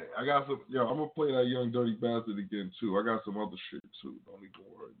everything. I got some. I'm gonna play that Young Dirty Bastard again too. I got some other shit too. Don't even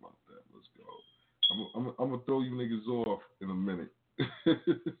worry about that. Let's go. I'm gonna throw you niggas off in a minute. I'm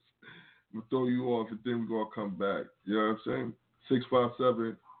gonna throw you off and then we're gonna come back. You know what I'm saying?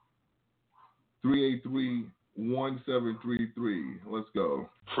 657-383-1733. Let's go.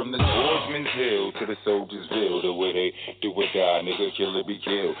 From the Swordsman's Hill to the Soldiersville, the way they do or die, nigga, kill or be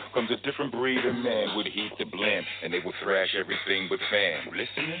killed. Comes a different breed of man with heat to blend, and they will thrash everything but fam.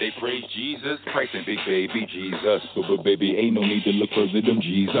 Listen, they praise Jesus, Christ and Big Baby Jesus. But baby, ain't no need to look further than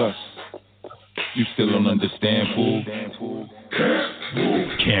Jesus. You still don't understand, fool?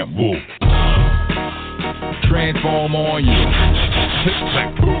 Can't woo. Transform on you. Click,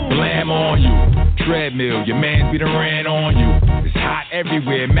 clack, blam on you. Treadmill, your mans be done ran on you. It's hot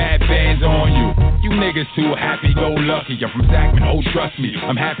everywhere, mad bands on you. You niggas too happy, go lucky. I'm from Zachman, oh trust me,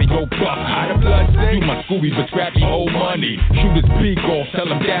 I'm happy, go buck. How the blood say? You my Scooby, but scrappy, old money. Shoot his beak off, tell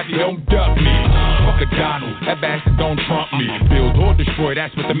him Daffy, don't duck me. Fuck a Donald, that bastard don't trump me. Build or destroy,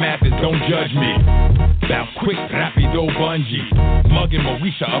 that's what the math is, don't judge me. Bounce quick, rapido bungee. Mugging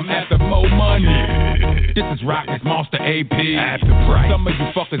Moesha, I'm after more money. This is Rockets, Monster AP. After price, some of you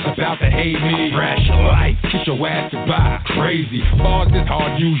fuckers about to hate me. Crash your life, kiss your ass goodbye. Crazy, bars this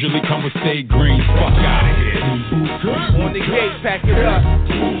hard usually come with state green. Fuck out of here. On the gate, pack it up.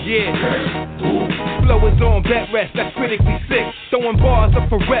 Yeah. Flow is on bed rest, that's critically sick. Throwing bars up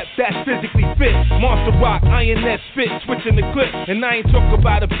for rep, that's physically fit. Monster rock, INS spit, switching the clip. And I ain't talking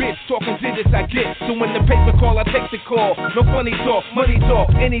about a bitch, talking digits I get. So when the paper call, I take the call. No funny talk, money talk.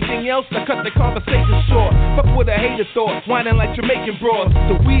 Anything else, I cut the conversation short. Fuck with a hater thought, whining like Jamaican broads.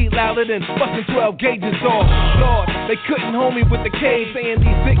 The weed louder than busting 12 gauges off. Lord, they couldn't hold me with the cage, saying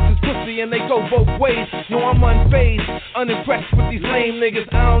these dicks is pussy and they go both ways. No, I'm unfazed, unimpressed with these lame niggas.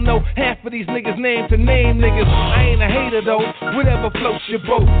 I don't know half of these niggas' names to name niggas. I ain't a hater though, whatever floats your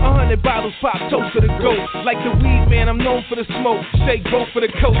boat. 100 bottles pop, toast to the goat. Like the weed man, I'm known for the smoke. Shake both for the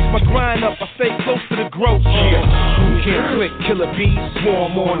coast, my grind up, I stay close to the growth. Can't click, killer bees,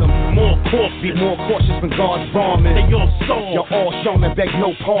 swarm on them. More coffee, be more cautious when God's bombing. They all sold. You're all showman, beg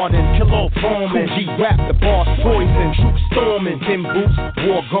no pardon. Kill all foreman. G rap, the boss poison. Troops storming, thin boots,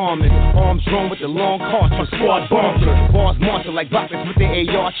 war garments. Arms drawn with the long carts from squad bunkers. Bars marching like rockets with the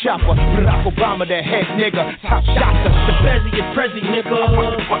AR chopper. Barack Obama, the head nigga, top shotter. The Bezzy is Prezi, nigga.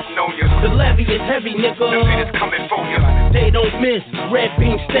 The levy is heavy, nigga. Coming for you. They don't miss. Red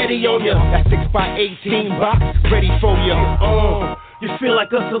beam steady on ya. That 6x18 box ready for you. You feel like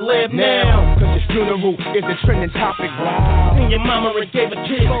a celeb now. Cause your funeral is a trending topic. Wow. And your mama gave a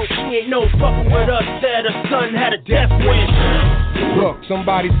kiss. She ain't no fucking with us. Said her son had a death wish. Look,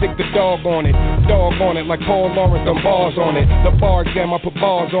 somebody stick the dog on it. Dog on it like Paul Lawrence, them bars on it. The bar exam, I put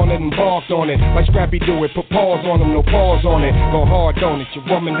bars on it and barked on it. Like Scrappy do it, put paws on them, no pause on it. Go hard on it, your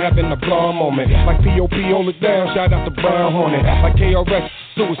woman having a blah moment. Like P.O.P. hold it down, shout out to Brown Hornet. Like KRS,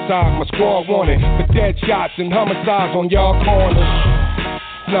 suicide, my squad wanted. For dead shots and homicides on y'all corners.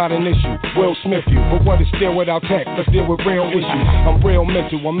 Not an issue, Will Smith you. But what is still without tech? Let's deal with real issues. I'm real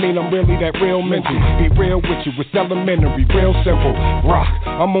mental, I mean I'm really that real mental. Be real with you, it's elementary, real simple. Rock,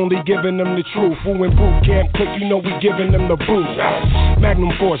 I'm only giving them the truth. Who in boot camp click, you know we giving them the booth.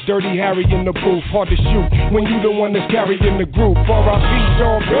 Magnum Force, Dirty Harry in the booth. Hard to shoot when you the one that's carrying the group. R.I.P.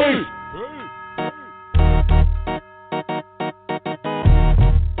 Sean B.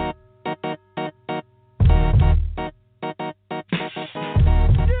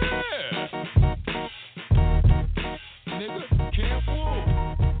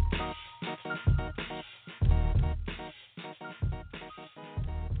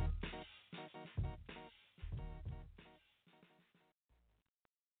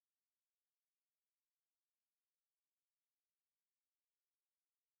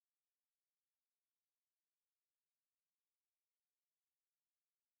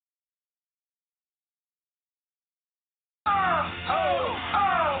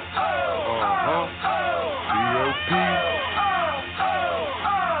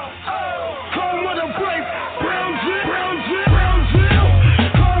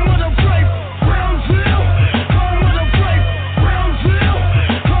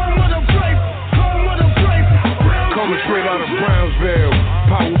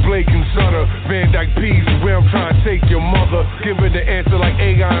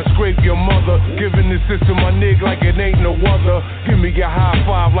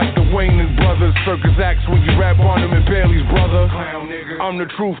 I'm the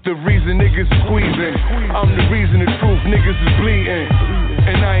truth, the reason niggas is squeezing. I'm the reason the truth, niggas is bleeding.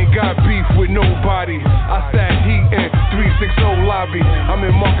 And I ain't got beef with nobody. I sat heat in 360 lobby. I'm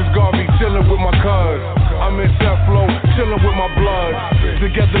in Marcus Garvey, chillin' with my cuz. I'm in Seth Flow, chillin' with my blood.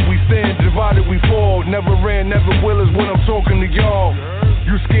 Together we stand, divided we fall. Never ran, never will is when I'm talking to y'all.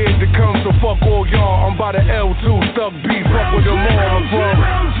 You scared to come, so fuck all y'all. I'm by the L2, stuck beef, fuck with them all. I'm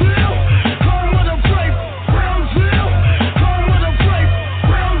from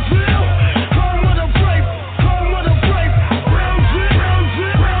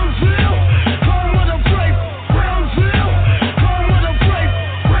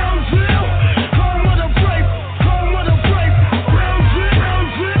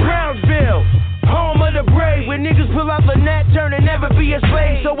be a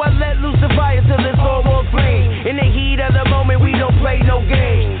slave, so I let loose the fire till it's all more flame. In the heat of the moment, we don't play no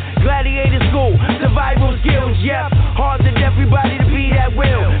games. Gladiator school, survival skills, yep. Hard to everybody to be that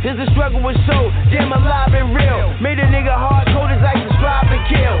will. There's a struggle with soul, damn alive and real. Made a nigga hardcore as I can strive and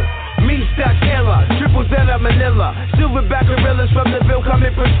kill. Me stuck killer, triple Z Manila. Silverback gorillas from the Ville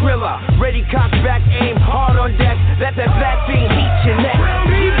coming for Skrilla. Ready, cock back, aim hard on deck. Let that black thing heat your neck.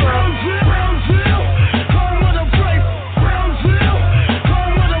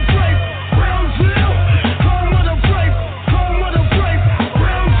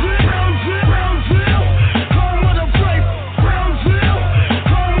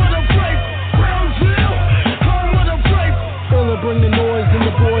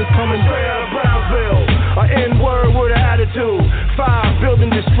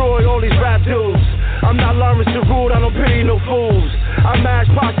 Destroy all these rap dudes. I'm not Lawrence Darude, I don't pity no fools. I mash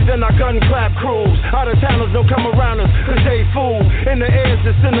posses and I gun clap crews. Out of towners don't come around us, cause they fool. In the air it's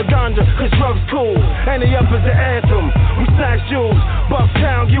the Cineganda, cause drugs cool. And the up is the anthem, we snatch jewels.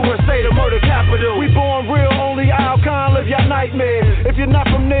 Bucktown, USA, the murder capital. We born real, only Alcon live your nightmare. If you're not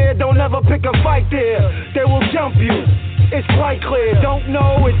from there, don't ever pick a fight there. They will jump you. It's quite clear, don't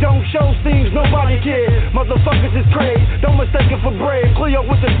know, it don't show, seems nobody cares. Motherfuckers is crazy, don't mistake it for bread. Cleo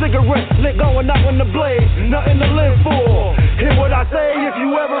with the cigarette, lit going out in the blaze. Nothing to live for. Hear what I say, if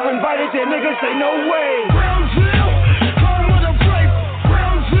you ever invited there, niggas say no way. Brownsville, come with a break.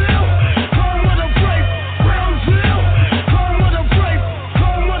 Brownsville, come with a break. Brownsville.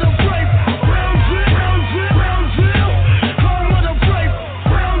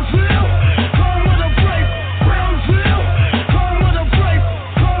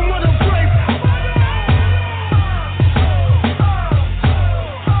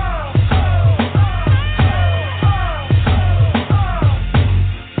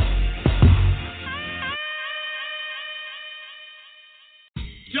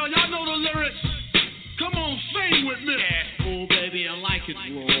 Yeah. Oh, baby, I like it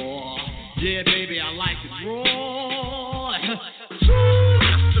raw. Yeah, baby, I like it raw. That's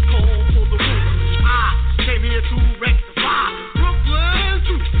the call for the room. I came here to rectify Brooklyn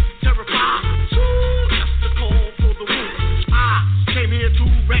to terrify. That's the call for the room. I came here to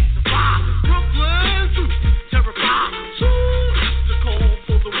rectify Brooklyn to terrify. That's the call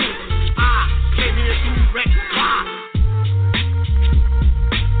for the room. I came here to rectify.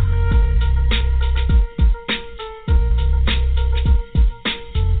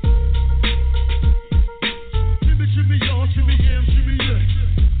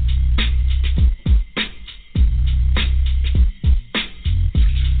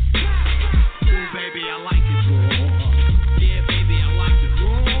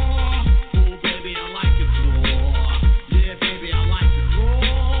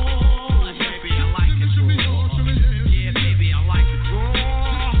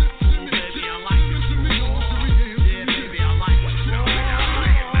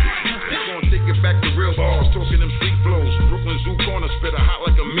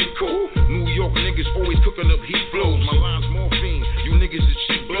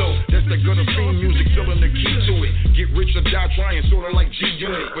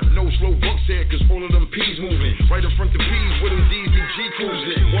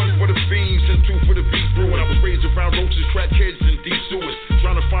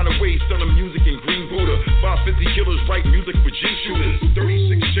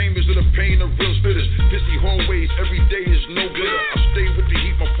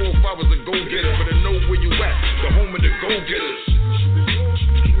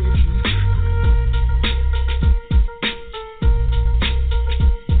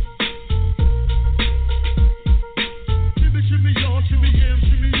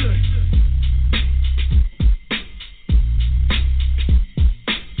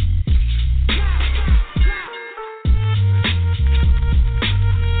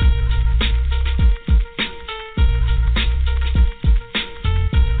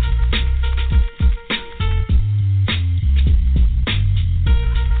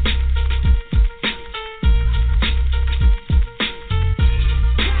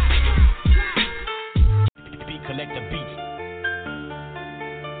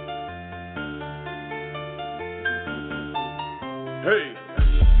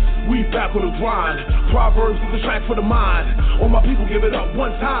 For the mind, all my people give it up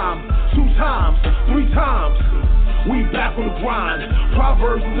 1 time, 2 times, 3 times. We back on the grind.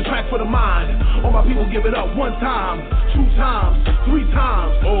 Proverbs is a track for the mind. All my people give it up 1 time, 2 times, 3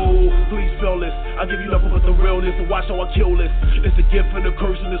 times. Oh, please feel this. I give you nothing but the realness and watch how I kill this. It's a gift and a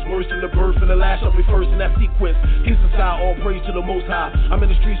curse and it's worse than the birth and the lash up me first in that sequence. Here's the side, all praise to the Most High. I'm in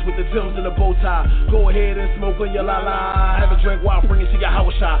the streets with the Timbs and the bow tie. Go ahead and smoke on your la-la. Have a drink while bringing to your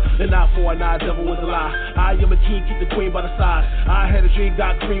house shot. And not for a nah, devil was a lie. I am a king, keep the queen by the side. I had a dream,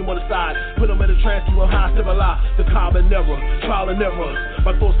 got cream on the side. Put them in a trance to a high, never lie. The common error, trial and error.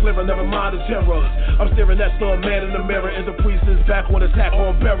 My thoughts clearer, never mind the terror. I'm staring at the man in the mirror, and the priest is back on attack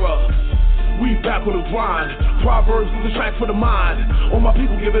on bearer. We back on the grind. Proverbs is a track for the mind. All my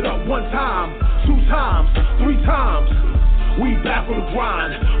people give it up 1 time, 2 times, 3 times. We back on the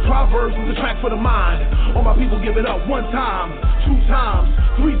grind. Proverbs is a track for the mind. All my people give it up 1 time, 2 times,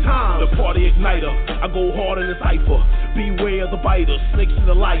 3 times. The party igniter. I go hard in the cipher. Beware of the biters, snakes and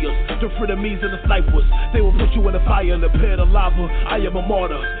the liars, the frenemies and the snipers. They will put you in the fire in the pit of lava. I am a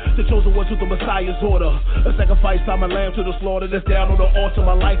martyr, the chosen one to the Messiah's order. A sacrifice, I'm a lamb to the slaughter. That's down on the altar.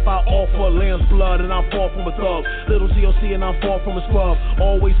 My life I offer, lamb's blood, and I'm far from a thug. Little GOC and I'm far from a scrub.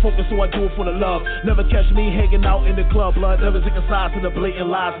 Always focused, so I do it for the love. Never catch me hanging out in the club. Blood never taking sides to the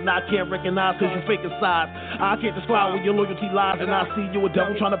blatant lies, and I can't recognize cause you faking sides. I can't describe where your loyalty lies, and I see you a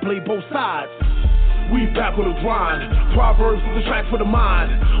devil trying to play both sides. We back on the grind. Proverbs is a track for the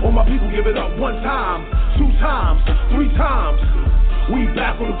mind. All my people give it up 1 time, 2 times, 3 times. We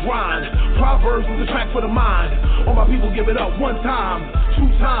back on the grind. Proverbs is a track for the mind. All my people give it up 1 time, 2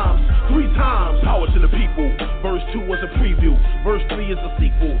 times, 3 times. Power to the people. Verse 2 was a preview. Verse 3 is a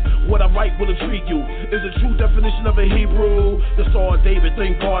sequel. What I write will intrigue you. Is a true definition of a Hebrew. The Star of David,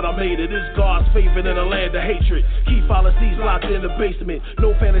 thank God I made it. It's God's favorite in a land of hatred. Keep fallacies locked in the basement.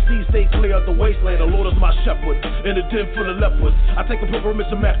 No fantasies, stay clear of the wasteland. The Lord is my shepherd. In the den for the lepers. I take a pilgrimage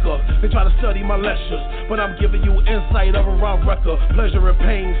to Mecca. They try to study my lectures, but I'm giving you insight of a round record. Pleasure and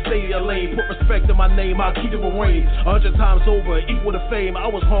pain, stay in your lane. Put respect in my name, I'll keep it reign. 100 times over, equal to fame. I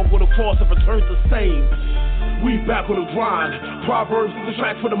was hung on the cross and returned the same. We back on the grind. Proverbs is a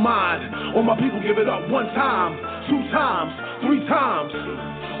track for the mind. All my people give it up 1 time, 2 times, 3 times.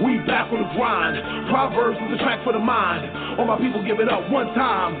 We back on the grind. Proverbs is a track for the mind. All my people give it up 1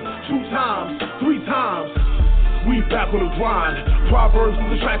 time, 2 times, 3 times. We back on the grind. Proverbs is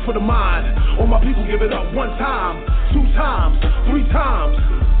the track for the mind. All my people give it up 1 time, 2 times, 3 times.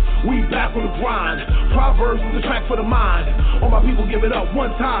 We back on the grind. Proverbs is the track for the mind. All my people give it up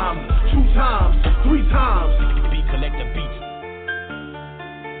 1 time, 2 times, 3 times. Beat collector beats.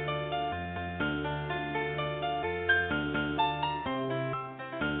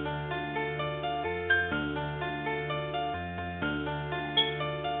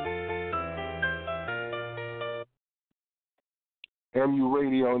 MU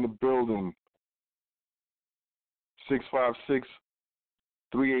Radio in the building.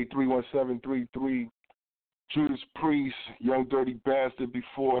 656-383-1733. Judas Priest, Young Dirty Bastard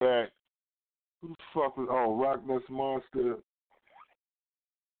before that. Who the fuck was, Rock Ness Monster.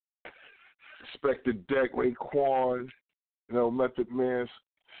 Spectre Deck, Raekwon, Method Man,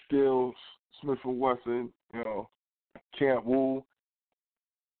 Stills, Smith & Wesson, Camp Woo.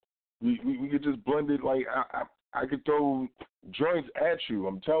 We could just blend it like I could throw joints at you.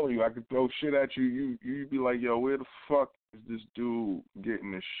 I'm telling you, I could throw shit at you. You'd be like, yo, where the fuck is this dude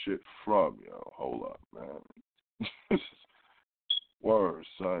getting this shit from? Yo, hold up, man. Word,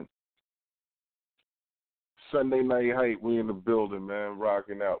 son. Sunday Night Hype, we in the building, man,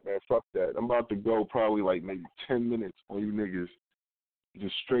 rocking out, man. Fuck that. I'm about to go probably like maybe 10 minutes on you niggas.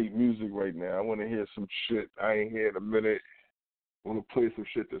 Just straight music right now. I want to hear some shit I ain't hear in a minute. I want to play some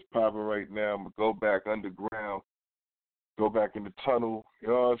shit that's popping right now. I'm going to go back underground, go back in the tunnel, you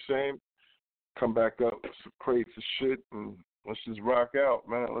know what I'm saying? Come back up with some crates of shit, and let's just rock out,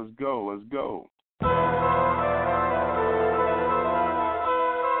 man. Let's go.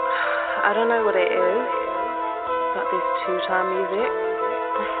 I don't know what it is, but this 2-time music,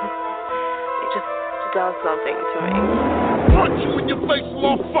 it just does something to me. Punch you in your face,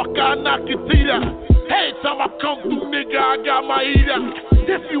 motherfucker, I knock your teeth out. Every time I come through, nigga, I got my heat out.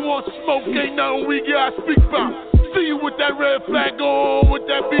 If you want smoke, ain't nothing we gotta speak about. See you with that red flag on, with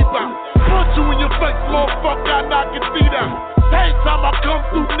that beep out. Punch you in your face, motherfucker, I knock your teeth out. Every time I come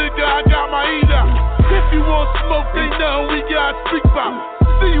through, nigga, I got my heat out. If you want smoke, ain't nothing we gotta speak about.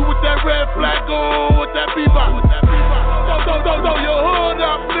 See you with that red flag on, with that beep out. Throw your hood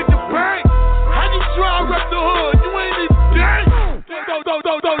up, nigga, bang. How you try to rep the hood? You ain't even gang. Throw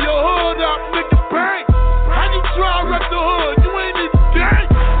your hood up, nigga, bang. How you try to rep the hood? You ain't even gang.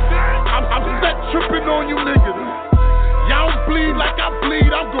 I'm set tripping on you niggas. Y'all don't bleed like I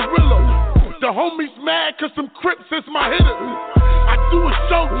bleed, I'm gorilla. The homies mad cause some Crips is my hitters. I do a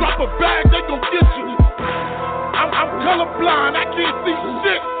show, drop a bag, they gon' get you. I'm colorblind, I can't see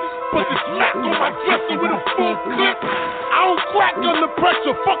shit. But the smack on my dresser with a full clip. I don't crack under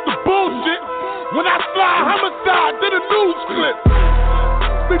pressure, fuck the bullshit. When I fly homicide, did a news clip.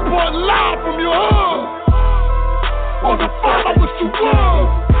 Report live from your hood. On the phone, I wish you would.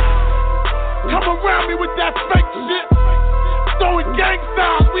 Come around me with that fake shit. Throwing gang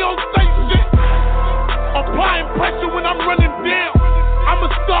signs, we don't say shit. Applying pressure when I'm running down.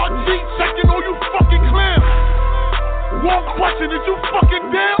 I'ma start G-checking all you fucking clowns. One question, is you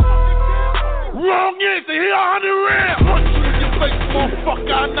fucking down? Wrong answer, here 100 rounds. Punch you in your face,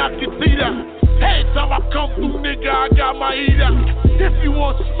 motherfucker, I knock your teeth out. Every time I come through, nigga, I got my heat out. If you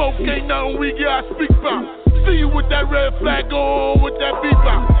want smoke, ain't nothing we gotta speak about. See you with that red flag on, with that beep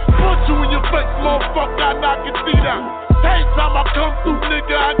out. Punch you in your face, motherfucker, I knock your teeth out. Every time I come through,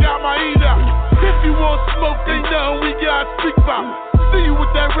 nigga, I got my heat out. If you want smoke, ain't nothing we gotta speak about. See you with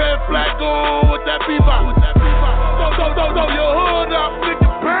that red flag on, with that beep out. Throw your hood up, nigga,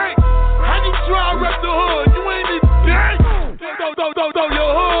 bang. How you try to rep the hood? You ain't even gang. Throw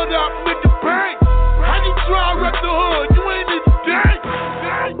your hood up, nigga, bang. How you try to rep the hood? You ain't even gang.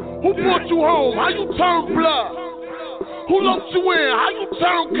 Who brought you home? How you turn blood? Who locked you in? How you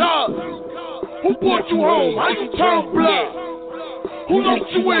turn cubs? Who brought you home? How you turn blood? Who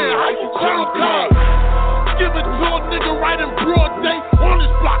locked you in? How you turn cubs? Give it to a nigga right in broad day. On his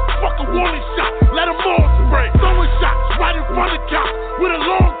block, fuck a warning shot. Let him all spray. Throwing shots right in front of cops with a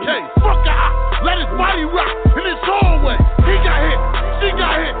long case. Fuck a hop, let his body rock in his hallway. He got hit, she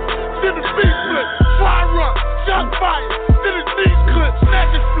got hit. Then the feet split, fire run, shot fire. Then his knees clip,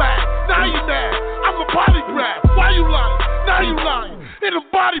 snatch his flag. Now you mad, I'm a body grab. Why you lying? Now you lying. In a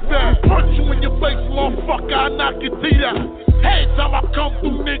body bag. Punch you in your face, motherfucker, I knock your teeth out. Every time I come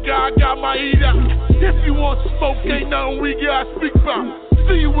through, nigga, I got my heat out. If you want smoke, ain't nothing we gotta speak about.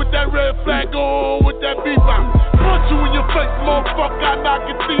 See you with that red flag on, with that beep out. Punch you in your face, motherfucker, I knock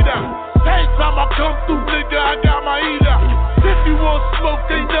your teeth out. Every time I come through, nigga, I got my heat out. If you want smoke,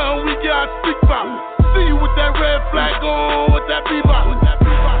 ain't nothing we gotta speak about. See you with that red flag on, with that beep out.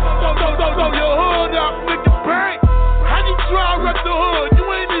 Throw your hood up, nigga, bang. How you try to rep the hood? You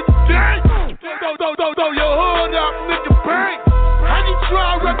ain't even gang. Throw your hood up.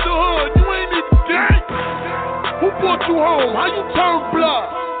 turn blood?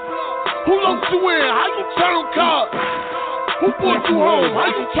 Who locked you in? How you turn cub? Who brought you home? How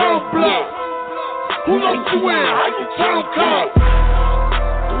you turn blood? Who locked you in? How you turn cub?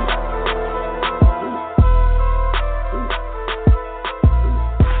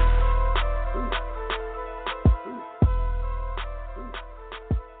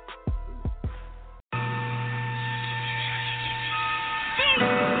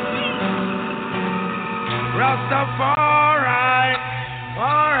 Rastafari,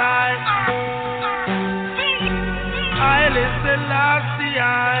 alright. I listen last the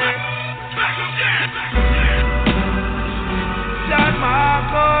eye. John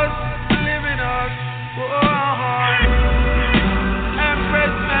Marcos living us.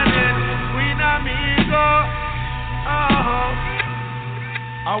 Empress Menin, Queen Amigo.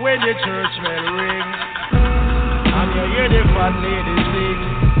 And when the church bell ring, and you hear the fat lady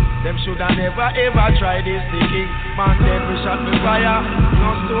sing, them shoulda never ever try this thinking. Man dead we shot with fire, no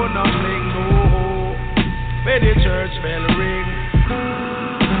stone, no fling, no. Where the church bell ring,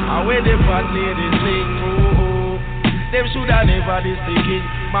 and where the fat lady sing, oh. Them shoulda never this thinking.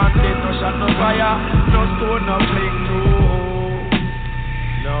 Man dead no shot, no fire, no stone, no fling, no.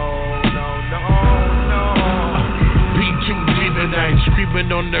 No. B2 Demonites screaming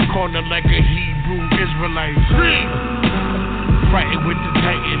on the corner like a Hebrew Israelite. Fighting with the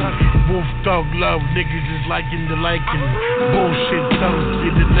Titan. Wolf thug love, niggas is liking the liking. Bullshit thugs,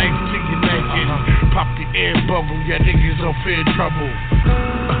 get the knife to your Nike. Pop the air bubble, yeah, niggas are fair trouble.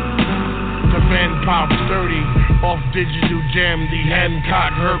 The van pops 30, off digital jam, the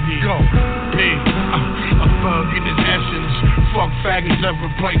Hancock Herbie. Go, big, a thug in his essence. Fuck faggots,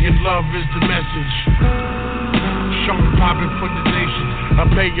 ever playing love is the message. Sean popping for the nation. I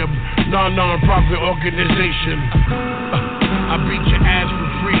pay a non-profit organization. I beat your ass for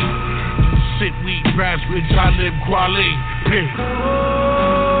free. Sit, weed, grass, with Talib Kweli. Yeah.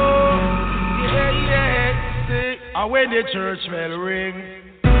 I when the church bell ring,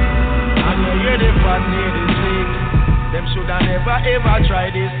 and you hear the fat lady sing, them shoulda never ever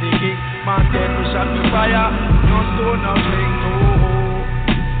try this thinking. Man dead we shot with fire, no stone, no fling, no.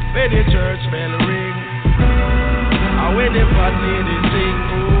 When the church bell ring, and when the fat lady sing,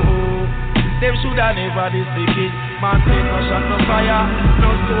 oh. Them shoulda never this thinking. Man dead no shot, no fire, no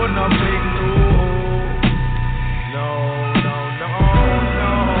stone, no fling, no.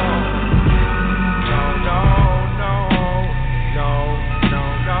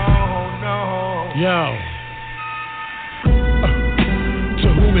 Yo, to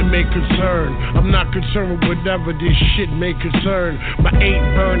whom it may concern, I'm not concerned with whatever this shit may concern. My ain't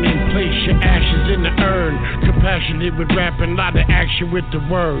burning, place your ashes in the urn. Compassionate with rapping, lot of action with the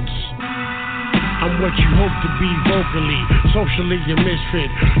words. I'm what you hope to be vocally, socially a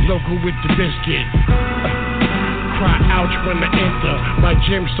misfit, local with the biscuit. Cry ouch when I enter, my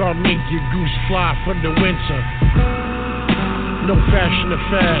gym start make your goose fly for the winter. No fashion or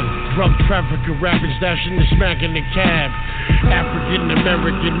fad, drug trafficker, rappers dashing and smacking the cab. African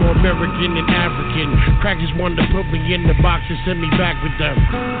American, more American than African. Crackers want to put me in the box and send me back with them.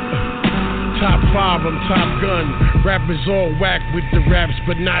 Top 5, I'm Top Gun. Rappers all whack with the raps,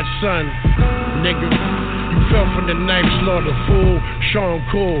 but not son. Nigga, you fell from the knife slaughter, fool. Sean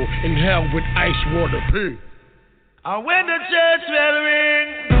Cole in hell with ice water. And when the church bell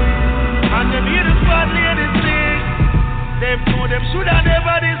ring, and them hear the fat lady sing, them know them shoulda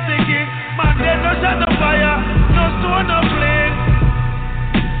never this thinking. Man, they no shot no fire, no stone, no flame.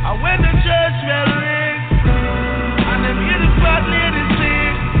 And when the church bell ring, and them hear the fat lady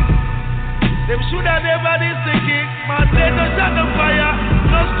sing, them shoulda never this thinking. Man, they no shot no fire,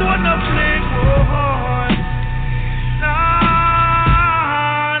 no stone, no flame. Oh,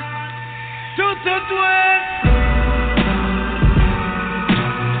 nah, 2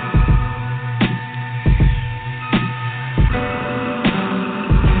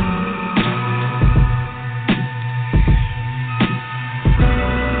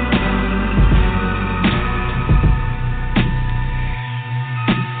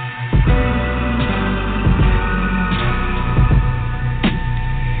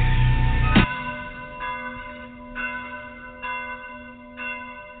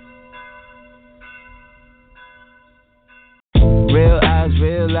 Real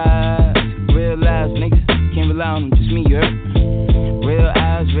eyes, niggas, can't rely on them, just me, you heard? Real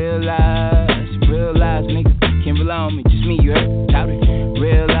eyes, niggas, can't rely on me, just me, you heard? Shout it.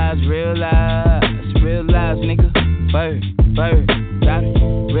 Real eyes, niggas, bird, shout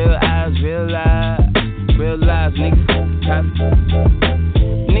it. Real eyes, niggas, shout it.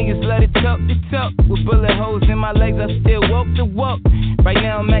 Niggas let it talk, the talk. With bullet holes in my legs, I still walk the walk. Right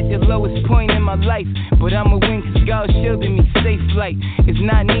now I'm at the lowest point in my life, but I'ma win cause God shielding me. Safe flight is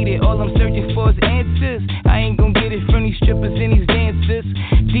not needed, all I'm searching for is answers. I ain't gon' get it from these strippers and these dancers.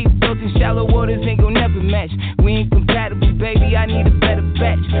 Deep thoughts and shallow waters ain't gon' never match. We ain't compatible, baby, I need a better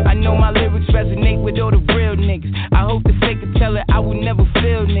batch. I know my lyrics resonate with all the real niggas. I hope the fake can tell it I will never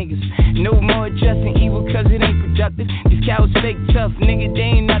fail niggas. No more addressing evil cause it ain't productive. These cowards fake tough, nigga,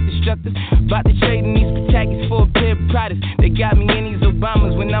 they ain't not destructive. About to trade in these Patagis for a pair of Pradas. They got me in these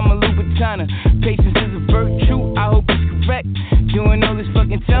Obamas when I'm a Louboutana. Patience is a virtue, I hope it's correct. Doing all this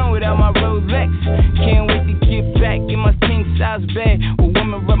fucking time without my Rolex. Can't wait to get back in my king size bag. With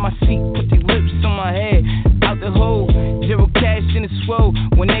women rub my seat, put their lips on my head. Out the hole, zero cash in the swole.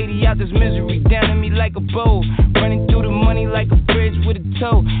 180 out this misery, down to me like a bowl. Running through the money like a bridge with a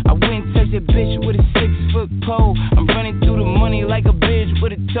toe. I wouldn't touch that bitch with a 6-foot pole. I'm running through the money like a bridge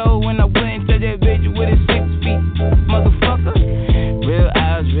with a toe. And I wouldn't touch that bitch with a 6 feet motherfucker. Real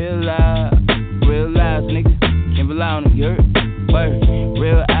eyes, real lies, nigga. Can't rely on them, you heard? Word.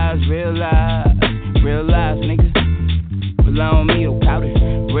 Real eyes, real lies, nigga. Rely on me, oh powder.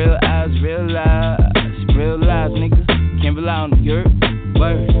 Real eyes, real lies, nigga. Can't rely on them, you heard?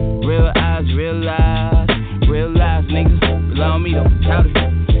 Word. Real eyes, real lies, nigga. Rely on me, though, powder.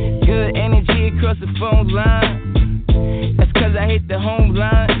 Good energy across the phone line. That's cause I hit the home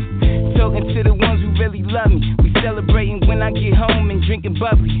line. Talking to the ones who really love me. We celebrating when I get home and drinking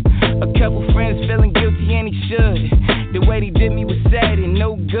bubbly. A couple friends feeling guilty and he should. The way they did me was sad and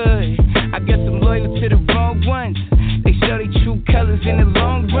no good. I guess I'm loyal to the wrong ones. They show their true colors in the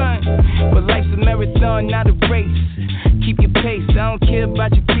long run. But life's a marathon, not a race. Keep your pace, I don't care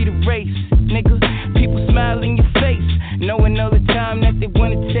about your creed of race. Nigga, people smile in your face, knowing all the time that they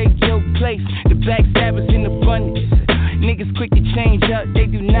wanna take your place. The backstabbers in abundance. Niggas quick to change up, they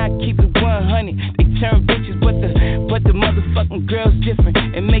do not keep it 100. They turn bitches, but the motherfucking girl's different.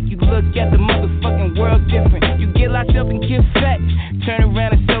 And make you look at the motherfucking world different. You get locked up and get fat. Turn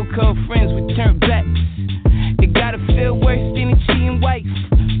around and so-called friends with turn backs. It gotta feel worse than a cheating wife.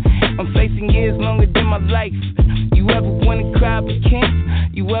 I'm facing years longer than my life. You ever wanna cry but can't?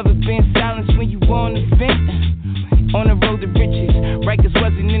 You ever been silenced when you on the vent? On the road to riches, Rikers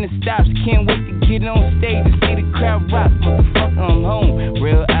wasn't in the stops. Can't wait to get on stage and see the crowd rock. Motherfucker, I'm home.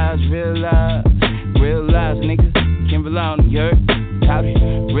 Real eyes, nigga. Can't rely on them, you heard? Powder.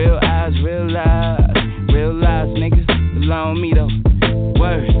 Real eyes, nigga. Rely on me though.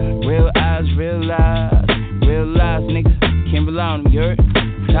 Word. Real eyes, nigga. Can't rely on them, you heard?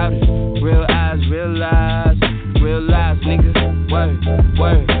 Powder. Real eyes, nigga.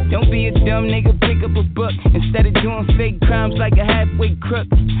 Word. Don't be a dumb nigga, pick up a book instead of doing fake crimes like a halfway crook.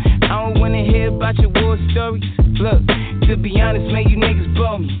 I don't wanna hear about your war stories. Look, to be honest, man, you niggas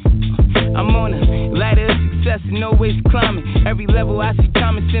blow me. I'm on a ladder of success and always climbing. Every level I see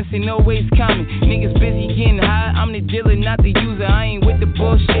common sense and always common. Niggas busy getting high, I'm the dealer, not the user. I ain't with the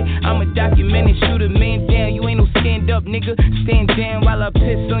bullshit, I'm a documented shooter. Man down, you ain't no stand up, nigga. Stand down while I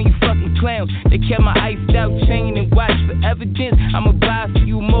piss on you fucking clowns. They kept my iced out chain and watch for evidence. I'ma buy for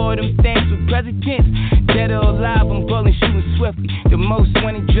you more of them things with presidents. Dead or alive, I'm ballin', shooting swiftly. The most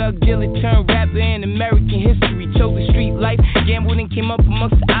wanted drug dealer turned rapper in American history. Chose the street life, gambled and came up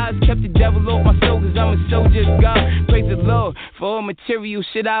amongst the odds. Kept the devil off my soul cause I'm a soldier of God. Praise the Lord for all material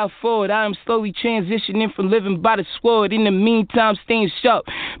shit I afford. I am slowly transitioning from living by the sword. In the meantime, staying sharp.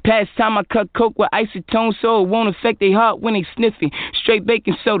 Past time I cut coke with isotone so it won't affect their heart when they sniffing. Straight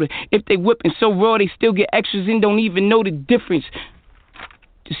baking soda. If they whipping so raw they still get extras and don't even know the difference.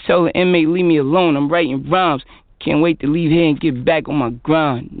 Just tell the inmate leave me alone. I'm writing rhymes. Can't wait to leave here and get back on my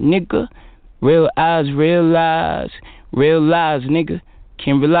grind, nigga. Real eyes, nigga.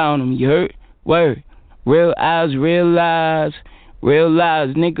 Can't rely on them, you heard? Word. Real eyes, nigga.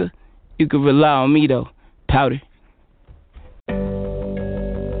 You can rely on me though. Powder.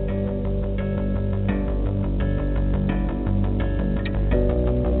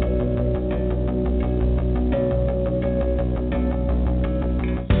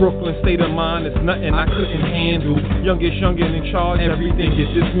 Brooklyn state of mind is nothing I couldn't handle. Youngest, young and in charge, everything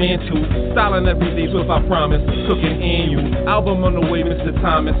gets dismantled. Styling every day with I promise, cooking annual. Album on the way, Mr.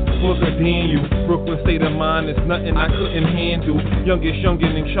 Thomas, Booker Daniel. Brooklyn state of mind is nothing I couldn't handle. Youngest, young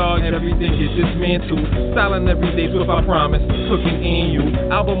and in charge, everything gets dismantled. Styling every day with I promise, cooking annual.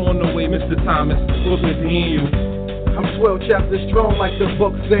 Album on the way, Mr. Thomas, Booker Daniel. I'm 12 chapters strong like the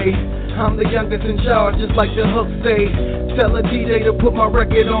book say. I'm the youngest in charge, just like the hook say. Tell a DJ to put my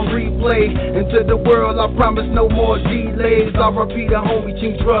record on replay. And to the world, I promise no more delays. I repeat a homie,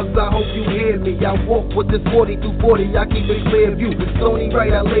 King Drugs, I hope you hear me. I walk with this 40 through 40, I keep it clear view. It's only right,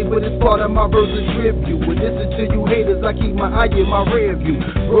 I label this part of my verse a tribute. And listen to you haters, I keep my eye in my rear view.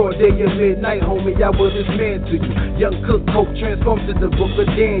 Broad day or midnight, homie, I will this man to you. Young Cook, Coke, transformed to the book of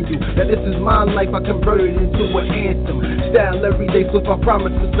Daniel. Now this is my life, I converted into an anthem. Style every day, so if I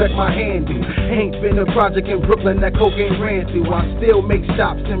promise, respect my handle. Ain't been a project in Brooklyn that cocaine ran through. I still make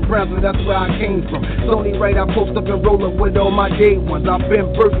shops in Brownsville, that's where I came from. It's only right I post up and roll up with all my day ones. I've been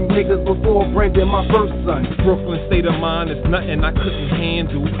birthing niggas before Brandon, my first son. Brooklyn state of mind is nothing I couldn't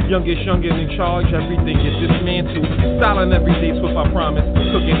handle. Youngest, younger in charge, everything is dismantled. Styling every day, Swift, I promise.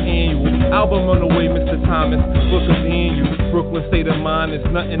 Cooking annual. Album on the way, Mr. Thomas. Book of Daniel. Brooklyn state of mind is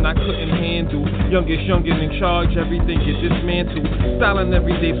nothing I couldn't handle. Youngest, younger in charge, everything get dismantled. Styling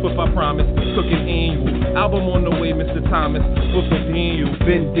every day, Swift, I promise. Cooking annual. Album on the way, Mr. Thomas. Book of Daniel.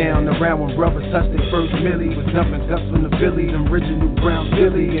 Been down around when brothers touched their first milli. Was dumping guts from the Philly, them original brown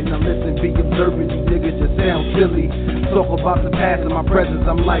Philly. And I listen, be observant, you niggas just sound silly. Talk about the past and my presence,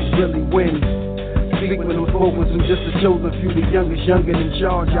 I'm like really when. Speak with them focus, I'm just a chosen few. The youngest, younger in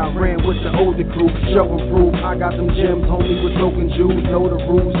charge. I ran with the older crew, show and prove. I got them gems, homie, with token Jews. Know the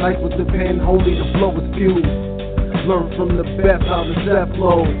rules, life with the pen, homie, the flow is fused. Learn from the best how to set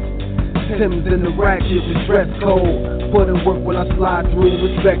flow. Sims in the rack, shit was dress code. Put in work when I slide through,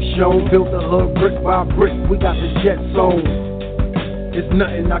 respect shown. Built the hood brick by brick, we got the jet zone. It's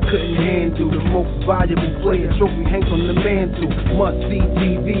nothing I couldn't handle. The most valuable player, trophy hang from the mantle. Must see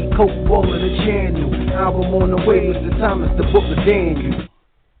TV, Coke ball of the channel. Album on the way, Mr. Thomas, the book of Daniel.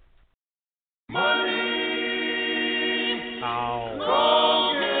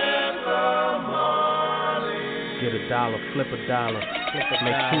 Get a dollar, flip a dollar,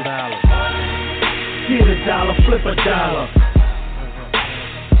 make $2. Get a dollar, flip a dollar.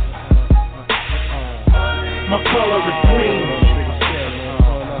 My color is green.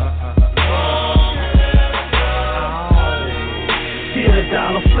 Get a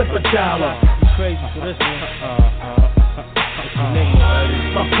dollar, flip a dollar. You crazy for this one?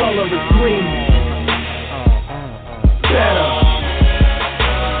 My color is green. Better.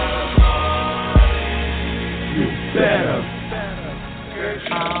 You better.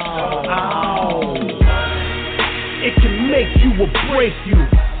 Ow. It can make you or break you.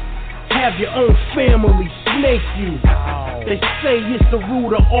 Have your own family snake you. They say it's the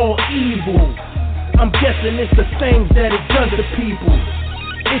root of all evil. I'm guessing it's the things that it does to people.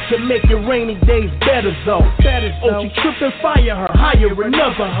 It can make your rainy days better though. Oh, she tripped and fire her, hire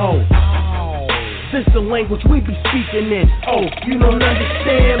another hoe. This the language we be speaking in. Oh, you don't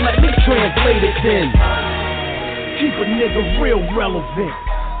understand? Let me translate it then. Keep a nigga real relevant.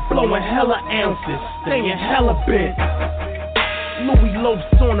 Blowing hella ounces, staying hella bent. Louis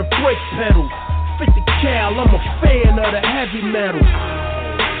Lopes on the brake pedal. 50 cal, I'm a fan of the heavy metal.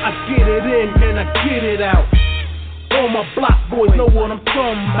 I get it in and I get it out. All my block boys know what I'm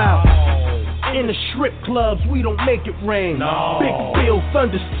talking about. In the strip clubs, we don't make it rain. No. Big bill,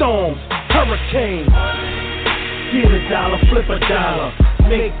 thunderstorms, hurricanes. Get a dollar, flip a dollar.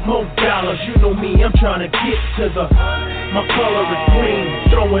 Make more dollars, you know me, I'm trying to get to the. My color is green,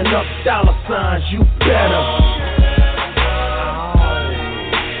 throwing up dollar signs, you better.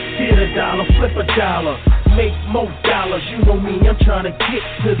 Get a dollar, flip a dollar. Make more dollars, you know me, I'm trying to get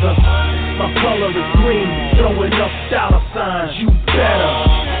to the. My color is green, throwing up dollar signs, you better.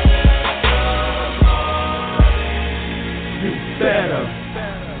 You better.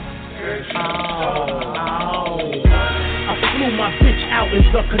 Ow. I flew my bitch out in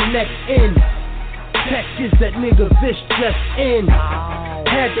the Connect in. Tech is that nigga Vish just in.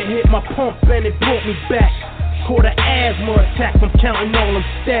 Had to hit my pump and it brought me back. Caught an asthma attack from counting all them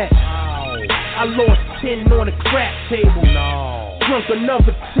stats. I lost 10 on the crap table. Drunk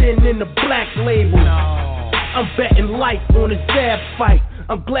another 10 in the black label. I'm betting life on his Zab fight.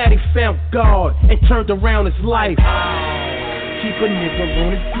 I'm glad he found God and turned around his life. Keep a nigga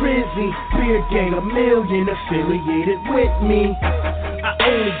on his drizzy. Beer gang, a million affiliated with me. I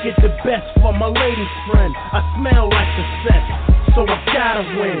only get the best for my lady friend. I smell like success, so I gotta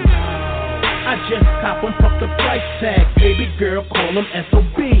win. I just cop him, fuck the price tag. Baby girl, call him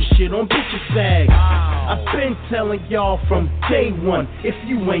SOB, shit on bitches bag. I've been telling y'all from day one, if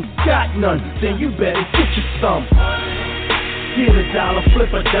you ain't got none, then you better get you some. Get a dollar,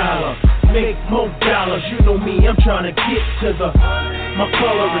 flip a dollar. Make more dollars, you know me, I'm trying to get to the. My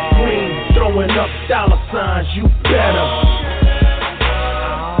color is green, throwing up dollar signs, you better.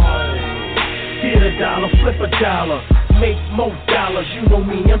 Get a dollar, flip a dollar. make more dollars. You know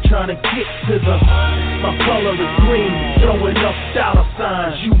me, I'm trying to get to the. My color is green, throwing up dollar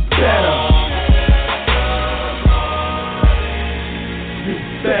signs. You better. You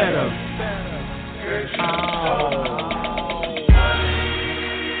better.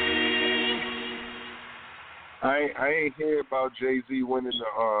 I ain't hear about Jay-Z winning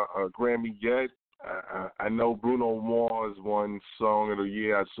a Grammy yet. I know Bruno Mars won Song of the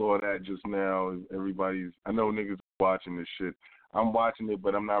Year. I saw that just now. I know niggas watching this shit. I'm watching it,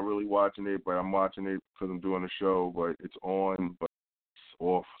 but I'm not really watching it. But I'm watching it because I'm doing a show. But it's on, but it's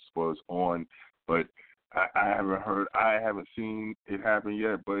off. So it's on. But I haven't seen it happen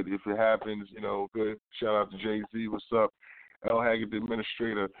yet. But if it happens, you know, good. Shout out to Jay-Z. What's up? L. Haggard, the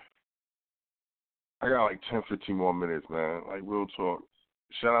administrator. I got like 10, 15 more minutes, man. Like, real talk.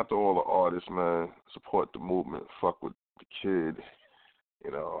 Shout out to all the artists, man. Support the movement. Fuck with the kid. You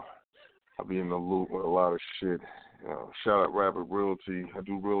know, I be in the loop with a lot of shit. You know, shout out Rapid Realty. I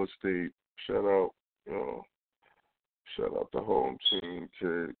do real estate. Shout out, you know, shout out the home team,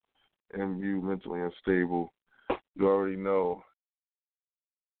 kid. MU, Mentally Unstable. You already know.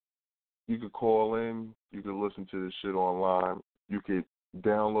 You could call in. You could listen to this shit online. You could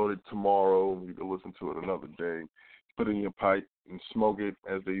download it tomorrow. You can listen to it another day. Put it in your pipe and smoke it,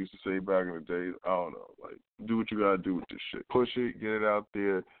 as they used to say back in the day. I don't know. Like, do what you gotta do with this shit. Push it, get it out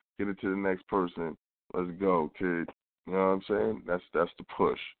there, get it to the next person. Let's go, kid. You know what I'm saying? That's the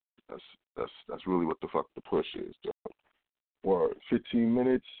push. That's really what the fuck the push is. Word. 15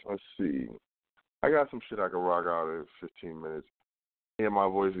 minutes. Let's see. I got some shit I can rock out in 15 minutes. Hear my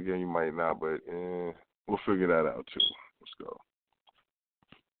voice again, you might not, but we'll figure that out too. Let's go.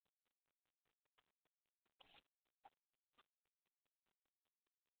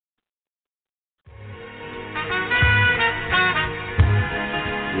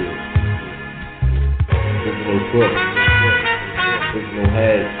 Original crook, original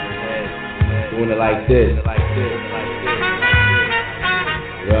head, doing it like this.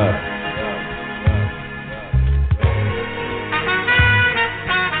 Yeah.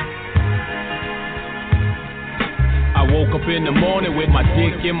 I woke up in the morning with my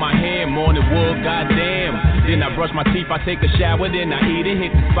dick in my hand, morning wood, goddamn. Then I brush my teeth, I take a shower, then I eat and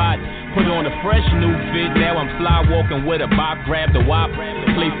hit the spot. Put on a fresh new fit, now I'm fly walking with a bop, grab the wop,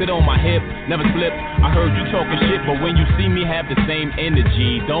 place it on my hip, never slip. I heard you talking shit, but when you see me have the same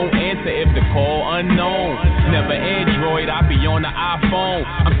energy. Don't answer if the call unknown. Never Android, I be on the iPhone.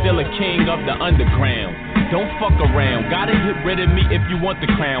 I'm still a king of the underground. Don't fuck around, gotta get rid of me if you want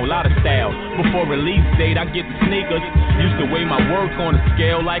the crown. Lot of style, before release date I get the sneakers. Used to weigh my work on a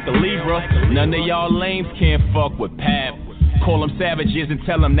scale like a Libra. None of y'all lames can't fuck with Pap. Call them savages and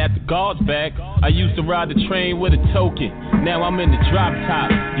tell them that the guard's back. I used to ride the train with a token. Now I'm in the drop top.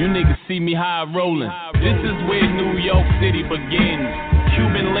 You niggas see me high rolling. This is where New York City begins.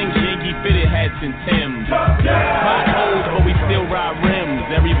 Cuban links, Yankee fitted hats and Timbs. Potholes, but we still ride rims.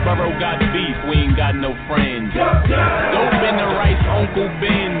 Every borough got beef, we ain't got no friends. Dope in the rice, Uncle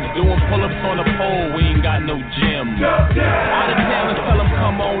Ben's. Doing pull-ups on the pole, we ain't got no gym. Out of town and tell them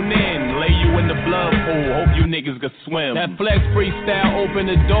come on in. Lay you in the blood pool, hope you niggas can swim. That flex freestyle open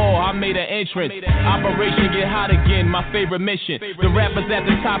the door, I made an entrance. Operation Get Hot Again, my favorite mission. The rappers at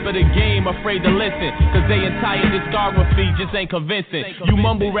the top of the game afraid to listen, cause they entire discography just ain't convincing. You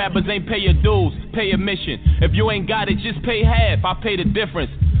mumble rappers ain't pay your dues, pay admission. If you ain't got it, just pay half, I pay the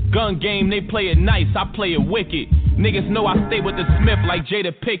difference. Gun game, they play it nice, I play it wicked. Niggas know I stay with the Smith like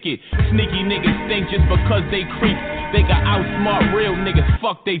Jada Pickett. Sneaky niggas think just because they creep, they got outsmart real niggas,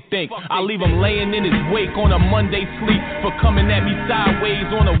 fuck they think. I leave them laying in his wake on a Monday sleep for coming at me sideways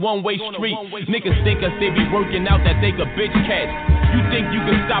on a one-way street. Niggas think us they be working out that they could bitch cats. You think you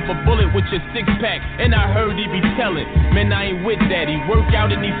can stop a bullet with your six-pack? And I heard he be telling, man I ain't with that. He work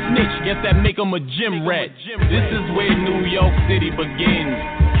out and he snitch, guess that make him a gym rat. This is where New York City begins.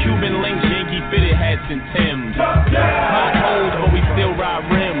 Cuban links, Yankee fitted hats and Timbs. Potholes, but we still ride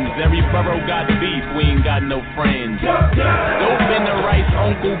rims. Every borough got beef, we ain't got no friends. Dope in the rice,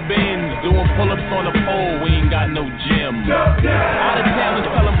 Uncle Ben's. Doing pull-ups on the pole, we ain't got no gym. Out of town and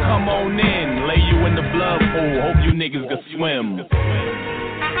tell them come on in. Lay you in the blood pool, hope you niggas can swim.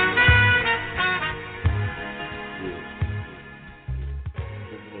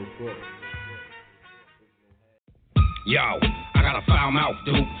 Yo, I got a foul mouth,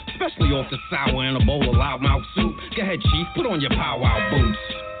 dude. Especially off the sour in a bowl of loudmouth soup. Go ahead, Chief, put on your powwow boots.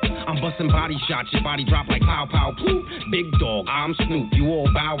 I'm busting body shots, your body drop like pow pow poop. Big dog, I'm Snoop, you all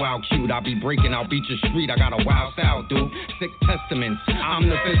bow wow cute. I be breaking, I'll beat your street, I got a wild style, dude. Sick testaments, I'm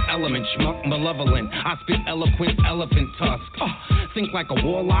the fifth element, schmuck malevolent. I spit eloquent elephant tusk. think like a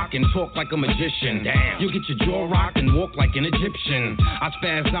warlock and talk like a magician. Damn. You get your jaw rocked and walk like an Egyptian. I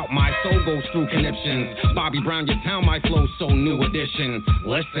spaz out, my soul goes through conniptions. Bobby Brown, your town, my flow so new edition.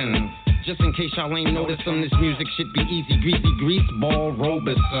 Listen, just in case y'all ain't noticed some, this music should be easy, greasy, grease ball,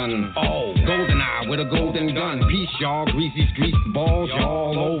 Robeson. Oh, golden eye with a golden gun. Peace, y'all, greasy's greased balls,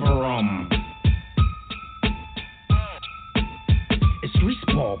 y'all over 'em. It's grease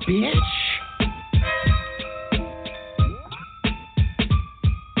ball, bitch.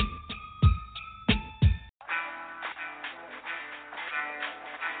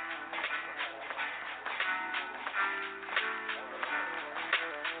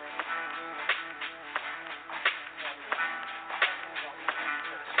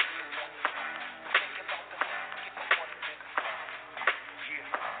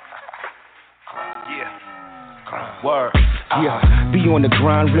 Word. Yeah, be on the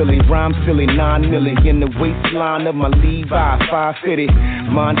grind, really. Rhyme silly, 9 million in the waistline of my Levi, 550.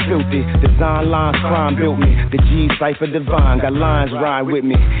 Mind filthy, design lines, crime built me. The G cipher divine, got lines ride with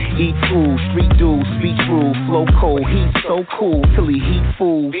me. Eat food, street dudes, speech rude, flow cold. He's so cool till he heat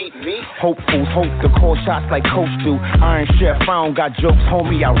fools. Hopefuls hope to call shots like Coach do. Iron Chef, I don't got jokes,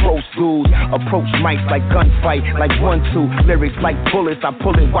 homie, I roast dudes. Approach mics like gunfight, like 1-2. Lyrics like bullets, I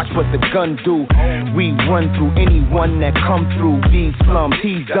pull it, watch what the gun do. We run through anyone that come through. These slums,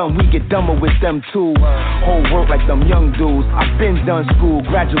 he's dumb, we get dumber with them too. Whole world like them young dudes. I've been done school,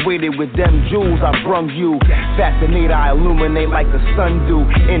 graduated with them jewels. I brung you, fascinated, I illuminate like the sun do.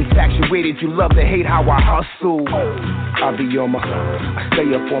 Infatuated, you love to hate how I hustle. I be on my, I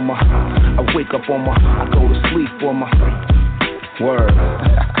stay up on my, I wake up on my, I go to sleep on my. Word.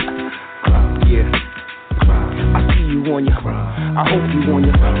 Yeah. I see you on ya, I hope you on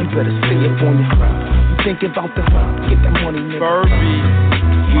ya. You better stay up on ya. You think about the, get that money, nigga. Furby.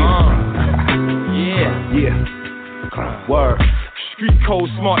 Yeah. Yeah. Word. Street code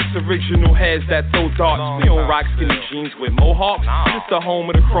smarts, original heads that throw darts. We don't rock skinny jeans with mohawks. It's the home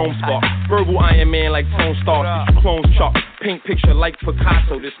of the chrome spark. Verbal Iron Man like Tone Stark. Get your clones chalk. Paint picture like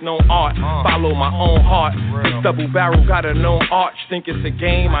Picasso. This no art. Follow my own heart. This double barrel got a known arch. Think it's a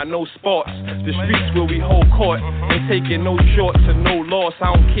game. I know sports. The streets where we hold court. Ain't taking no short to no loss.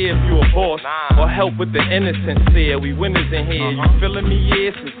 I don't care if you a boss or help with the innocence there. We winners in here. You feeling me?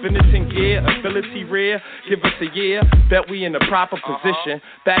 Yes. Infinity gear. Ability rare. Give us a year. Bet we in the proper position.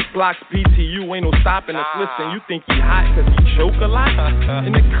 Back blocks BTU. Ain't no stopping us. Listen, you think he hot cause he choke a lot?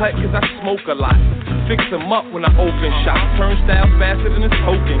 In the cut cause I smoke a lot. Fix him up when I open shop. Turnstile faster than a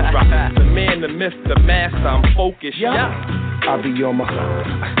token drop. The man, the myth, the master, I'm focused, yeah. I be on my,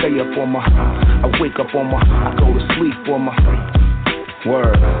 I stay up on my, I wake up on my, I go to sleep on my.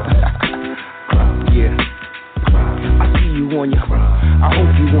 Word. Yeah. I see you on ya, I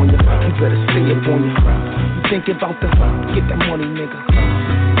hope you on ya. You better stay up on ya. You think about the, get that money, nigga.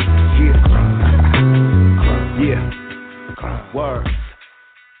 Yeah. Yeah. Word.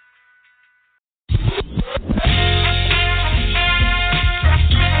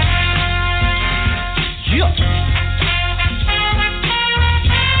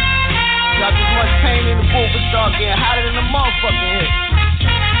 Got this much pain in the booth, it start getting hotter than the motherfucking hit.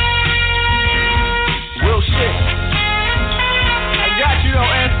 Real shit. I got you though,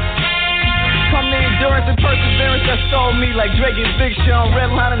 Anthony. Come the endurance and perseverance that stole me like Drake and Big Sean.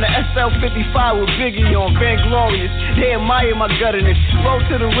 Redline in the SL55 with Biggie on. Vainglorious, they admire my gutterness. Roll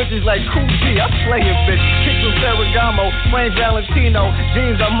to the riches like Cool G, I slay a bitch. Kicks with Ferragamo, Frank Valentino.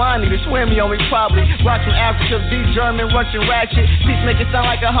 Jeans Armani, they swear me on me probably. Watching Africa, D German, Russian ratchet. Teeth make it sound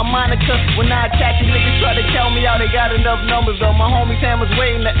like a harmonica. When I attack these niggas try to tell me out, they got enough numbers though. My homies hammers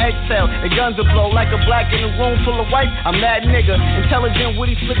waiting to exhale. The guns will blow like a black in a room full of white. I'm that nigga, intelligent,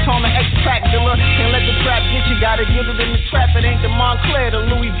 witty, slick on the X-Track dealer. Can't let the trap get you, gotta get it in the trap. It ain't the Montclair, the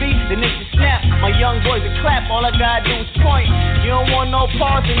Louis V, then it's the snap. My young boys a clap, all I gotta do is point. You don't want no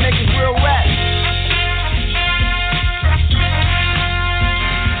parts and niggas real rap.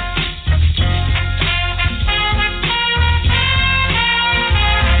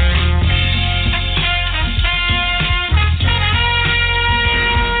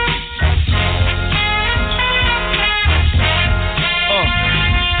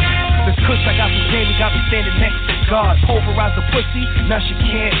 I got some game, got me standing next to God. Pulverize the pussy, now she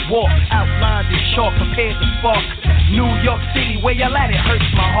can't walk. Outlined in chalk, prepared to spark. New York City, where y'all at, it hurts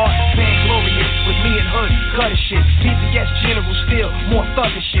my heart. Vainglorious, with me and Hood, gutter shit. BBS General Steel, more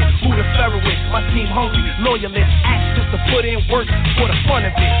thugger shit. Who the Ferroist, my team hungry, loyalist. Actors to put in work for the fun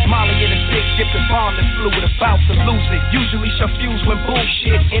of it. Molly in a stick, dipped in bomb and fluid, about to lose it. Usually shall fuse when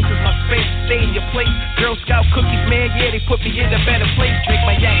bullshit enters my space. Stay in your place. Girl Scout cookies, man, yeah, they put me in a better place. Drink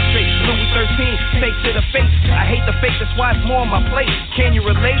my yak straight, Louis 13, fake to the face. I hate the fake, that's why it's more on my plate.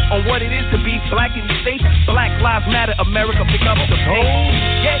 on what it is to be black in these states. Black Lives Matter, America, pick up the pace.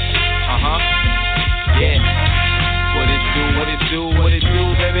 Yeah. Yeah. What it do, what it do, what it do,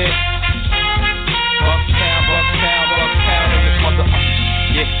 baby. Bucktown, Bucktown, Bucktown, in this mother.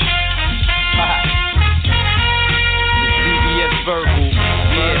 Yeah. The CBS verbal.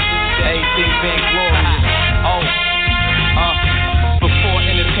 Yeah. Everything been glorious. Before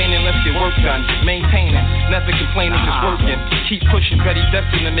entertaining, let's get work done. Maintaining, never complaining, just working. Keep pushing, Betty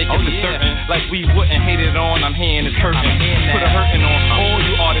destined to make it for certain. Like we wouldn't hate it on, I'm hearing it's hurting. Put a hurting on all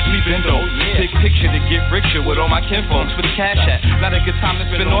you artists, we been dope. Big picture to get richer with all my kinfolks for the cash at. Not a good time to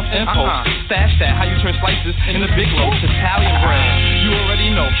spin off info. Stash that, how you turn slices into big loaves. Italian bread, you already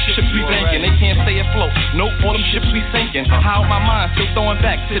know. Ships we banking, they can't stay afloat. Nope, all them ships we sinking. How my mind still throwing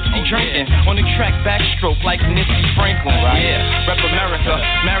back, tipsy drinking. On the track, backstroke like Nipsey Franklin. Yeah, rep America,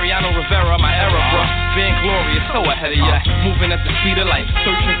 Mariano Rivera, my era, bro. Being glorious, so ahead of ya. Moving at the speed of light,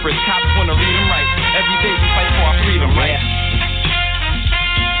 searching for cops wanna read them right. Every day we fight for our freedom, right?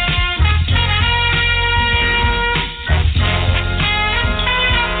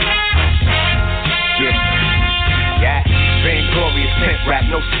 Being glorious, pimp rap,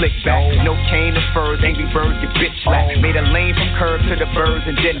 no slick back, no cane or furs, angry birds get bitch slapped. Made a lane from curb to the birds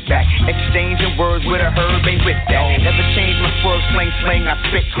and then back. Exchanging words with a herb, ain't with that. Never change my swerve, sling, I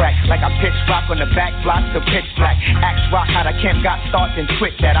spit crack. Like I pitch rock on the back block to pitch black. Axe rock, how the camp got started and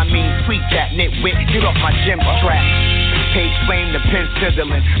twit that. I mean, tweet that, nitwit, get off my gym strap. Page flame, the pen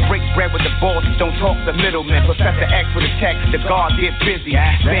sizzling. Break bread with the boss, don't talk the middleman. Professor X with a text, the guard get busy.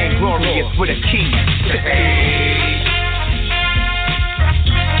 Being glorious with a key.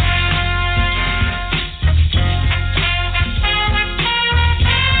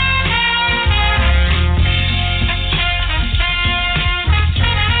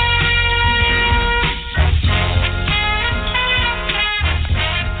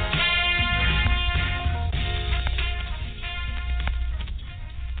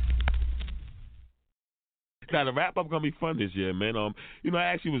 Now the wrap up gonna be fun this year, man. I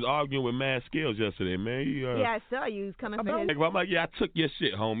actually was arguing with Mad Skills yesterday, man. Yeah, I saw you. He's coming for his. I'm like, yeah, I took your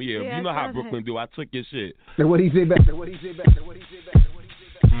shit, homie. Yeah, you know how Brooklyn do. I took your shit. Now what he say back?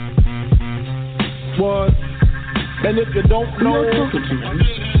 What? And if you don't know, in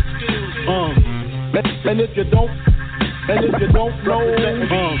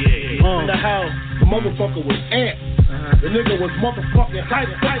the house, the motherfucker was amped. The nigga was motherfucking hype.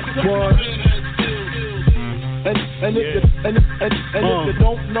 What? And if you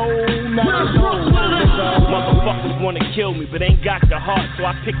don't know, motherfuckers wanna kill me, but ain't got the heart, so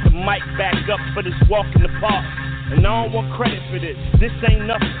I pick the mic back up for this walk in the park. And I don't want credit for this, this ain't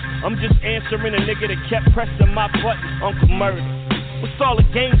nothing. I'm just answering a nigga that kept pressing my button, Uncle Murder. What's all the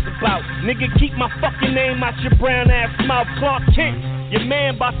games about? Nigga, keep my fucking name out your brown ass mouth, Clark Kent. Your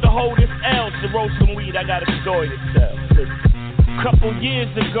man about to hold his L to roll some weed, I got a story to tell. Couple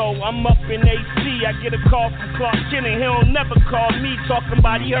years ago, I'm up in AC. I get a call from Clark Kent, and he don't never call me talking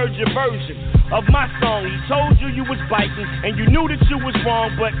about he heard your version of my song. He told you you was biting, and you knew that you was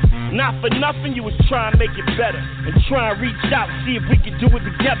wrong, but not for nothing, you was trying to make it better and try and reach out, see if we could do it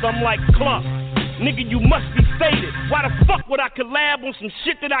together. I'm like, Clark, nigga, you must be faded. Why the fuck would I collab on some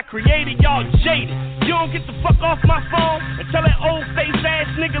shit that I created? Y'all jaded. You don't get the fuck off my phone and tell that old face ass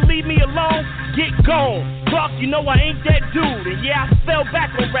nigga leave me alone. Get gone. Clark, you know I ain't that dude. And yeah, I fell back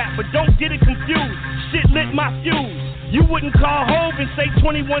on rap, but don't get it confused. Shit lit my fuse. You wouldn't call Hov and say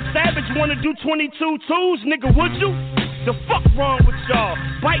 21 Savage wanna do 22 twos, nigga, would you? The fuck wrong with y'all?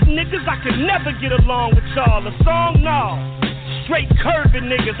 Biting niggas, I could never get along with y'all. A song, nah. Straight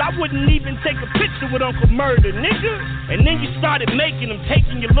curving niggas, I wouldn't even take a picture with Uncle Murder, nigga. And then you started making them,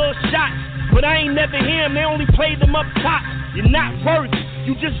 taking your little shots. But I ain't never hear them, they only played them up top. You're not worthy,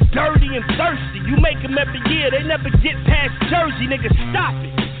 you just dirty and thirsty. You make them every year, they never get past Jersey, nigga, stop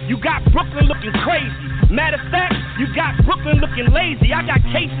it. You got Brooklyn looking crazy. Matter of fact, you got Brooklyn looking lazy. I got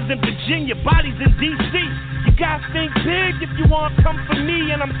cases in Virginia, bodies in D.C. You guys think big if you want to come for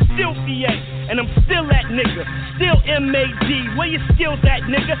me, and I'm still VA, and I'm still that nigga, still M.A.D. Where your skills at,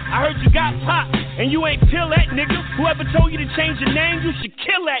 nigga? I heard you got pop, and you ain't pill that nigga. Whoever told you to change your name, you should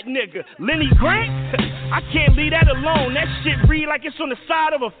kill that nigga. Lenny Grant? I can't leave that alone. That shit read like it's on the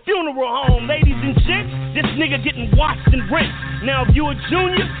side of a funeral home. Ladies and gents, this nigga getting washed and rinsed. Now if you a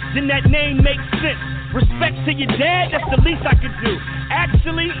junior, then that name makes sense. Respect to your dad, that's the least I could do.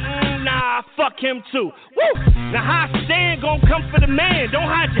 Actually, nah, fuck him too. Woo! Now how I stand gon' come for the man. Don't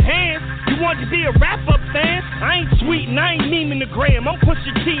hide your hands. You want to be a wrap-up fan? I ain't tweeting, I ain't memeing the gram. I'm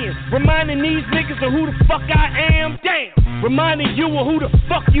pushing T in, reminding these niggas of who the fuck I am. Damn! Reminding you of who the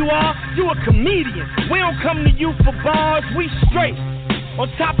fuck you are. You a comedian. We don't come to you for bars, we straight. On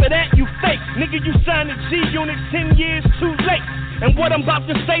top of that, you fake. Nigga, you signed a G-Unit 10 years too late. And what I'm about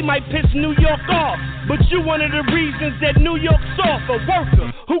to say might piss New York off. But you one of the reasons that New York's off. A worker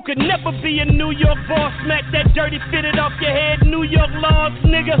who could never be a New York boss. Smack that dirty fitted off your head. New York laws,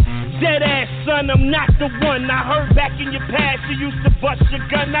 nigga. Dead ass, son, I'm not the one. I heard back in your past you used to bust your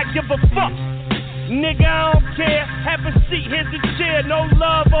gun. I give a fuck. Nigga, I don't care. Have a seat, here's a chair. No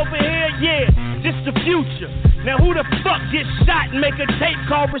love over here, yeah. This the future. Now who the fuck gets shot and make a tape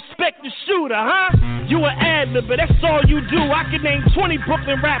called Respect the Shooter, huh? You an ad-lib, but that's all you do. I could name 20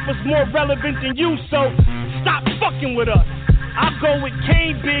 Brooklyn rappers more relevant than you, so stop fucking with us. I'll go with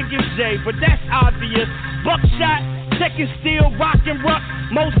Kane, Big, and Jay, but that's obvious. Buckshot, Second Steel, Rock and Ruck,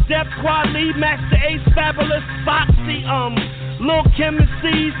 Most Def, Quali, Master Ace, Fabulous, Foxy, Lil' Kim and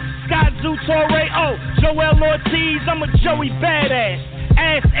C's, Scott Zoo, Torre, Joel Ortiz, I'm a Joey Badass.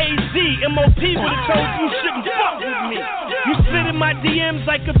 Ass AZ, MOP would've told you shouldn't fuck with me. You slid in my DMs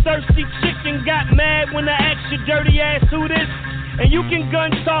like a thirsty chick and got mad when I asked your dirty ass who this. And you can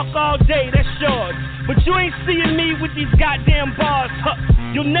gun talk all day, that's yours. But you ain't seeing me with these goddamn bars. Huh.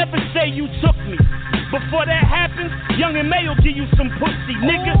 You'll never say you took me. Before that happens, Young and May will give you some pussy,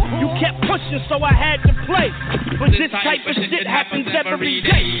 nigga. You kept pushing, so I had to play. But this type of shit happens every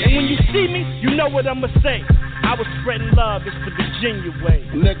day. And when you see me, you know what I'ma say. I was spreading love, it's the Virginia way.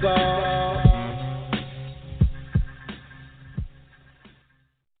 Nigga.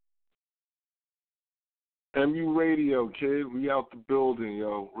 MU Radio, kid. We out the building,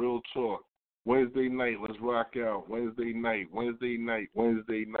 yo. Real talk. Wednesday night, let's rock out. Wednesday night.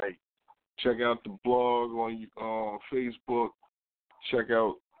 Check out the blog on Facebook. Check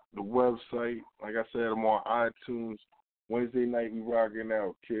out the website. Like I said, I'm on iTunes. Wednesday night, we rocking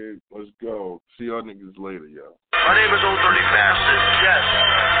out, kid. Let's go. See y'all niggas later, yo. My name is Old Dirty Bastard. Yes.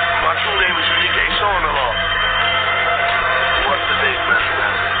 My true name is DK Son-in-law. What's today's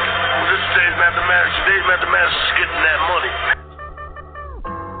mathematics? Well, this is today's mathematics. Today's mathematics is getting that money.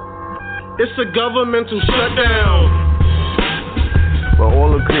 It's a governmental shutdown. Well,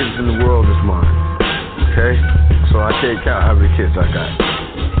 all the kids in the world is mine. Okay? So I can't count how many kids I got.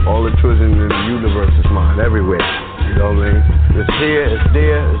 All the children in the universe is mine, everywhere. You know what I mean? It's here, it's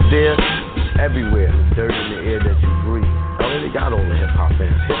there, everywhere. The dirt in the air that you breathe. I already got all the hip-hop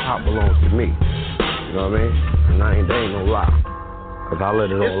fans. Hip-hop belongs to me. You know what I mean? And there ain't no lie. Cause I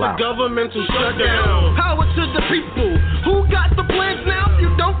let it all out. It's a governmental shutdown. Power to the people. Who got the plans now? If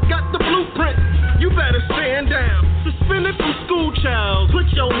you don't got the blueprint, you better stand down. Suspended from school, child. Put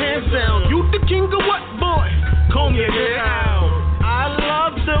your hands down. You the king of what, boy? Comb your hair out. I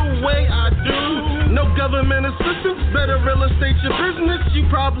love the way I do. No government assistance, better real estate your business. You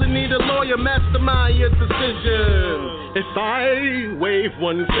probably need a lawyer, mastermind your decision. If I wave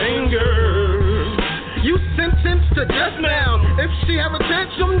one finger, you sentenced to death now. If she have a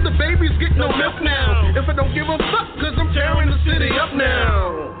tantrum, the babies get no milk now. If I don't give a fuck, cause I'm tearing the city up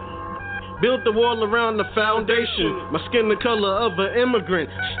now. Built the wall around the foundation. My skin the color of an immigrant.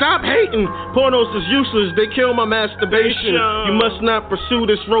 Stop hating. Pornos is useless. They kill my masturbation. You must not pursue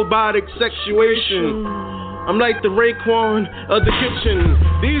this robotic sexuation. I'm like the Raekwon of the kitchen.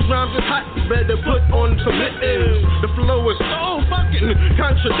 These rhymes are hot. Better put on some mittens. The flow is so fucking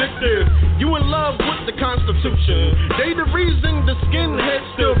contradictory. You in love with the Constitution. They the reason the skinheads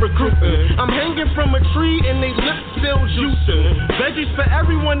still recruiting. I'm hanging from a tree and they lips still juicing. Veggies for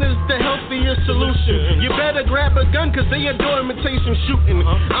everyone is the healthiest solution. You better grab a gun cause they adore imitation shooting.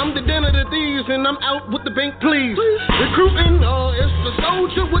 I'm the den of the thieves and I'm out with the bank please. Recruiting, it's the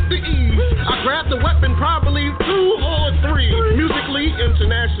soldier with the ease. I grab the weapon probably 2 or 3. Musically,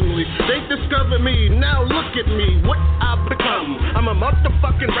 internationally, they discovered me. Now look at me, what I've become. I'm a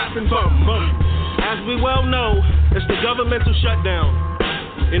motherfucking rapping bum. As we well know, it's the governmental shutdown.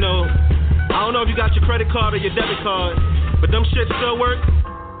 You know, I don't know if you got your credit card or your debit card, but them shit still work.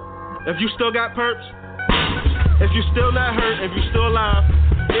 If you still got perps, if you still not hurt, if you still alive,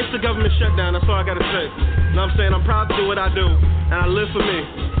 it's the government shutdown. That's all I gotta say. You know what I'm saying? I'm proud to do what I do, and I live for me,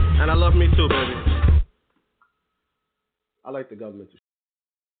 and I love me too, baby. I like the government to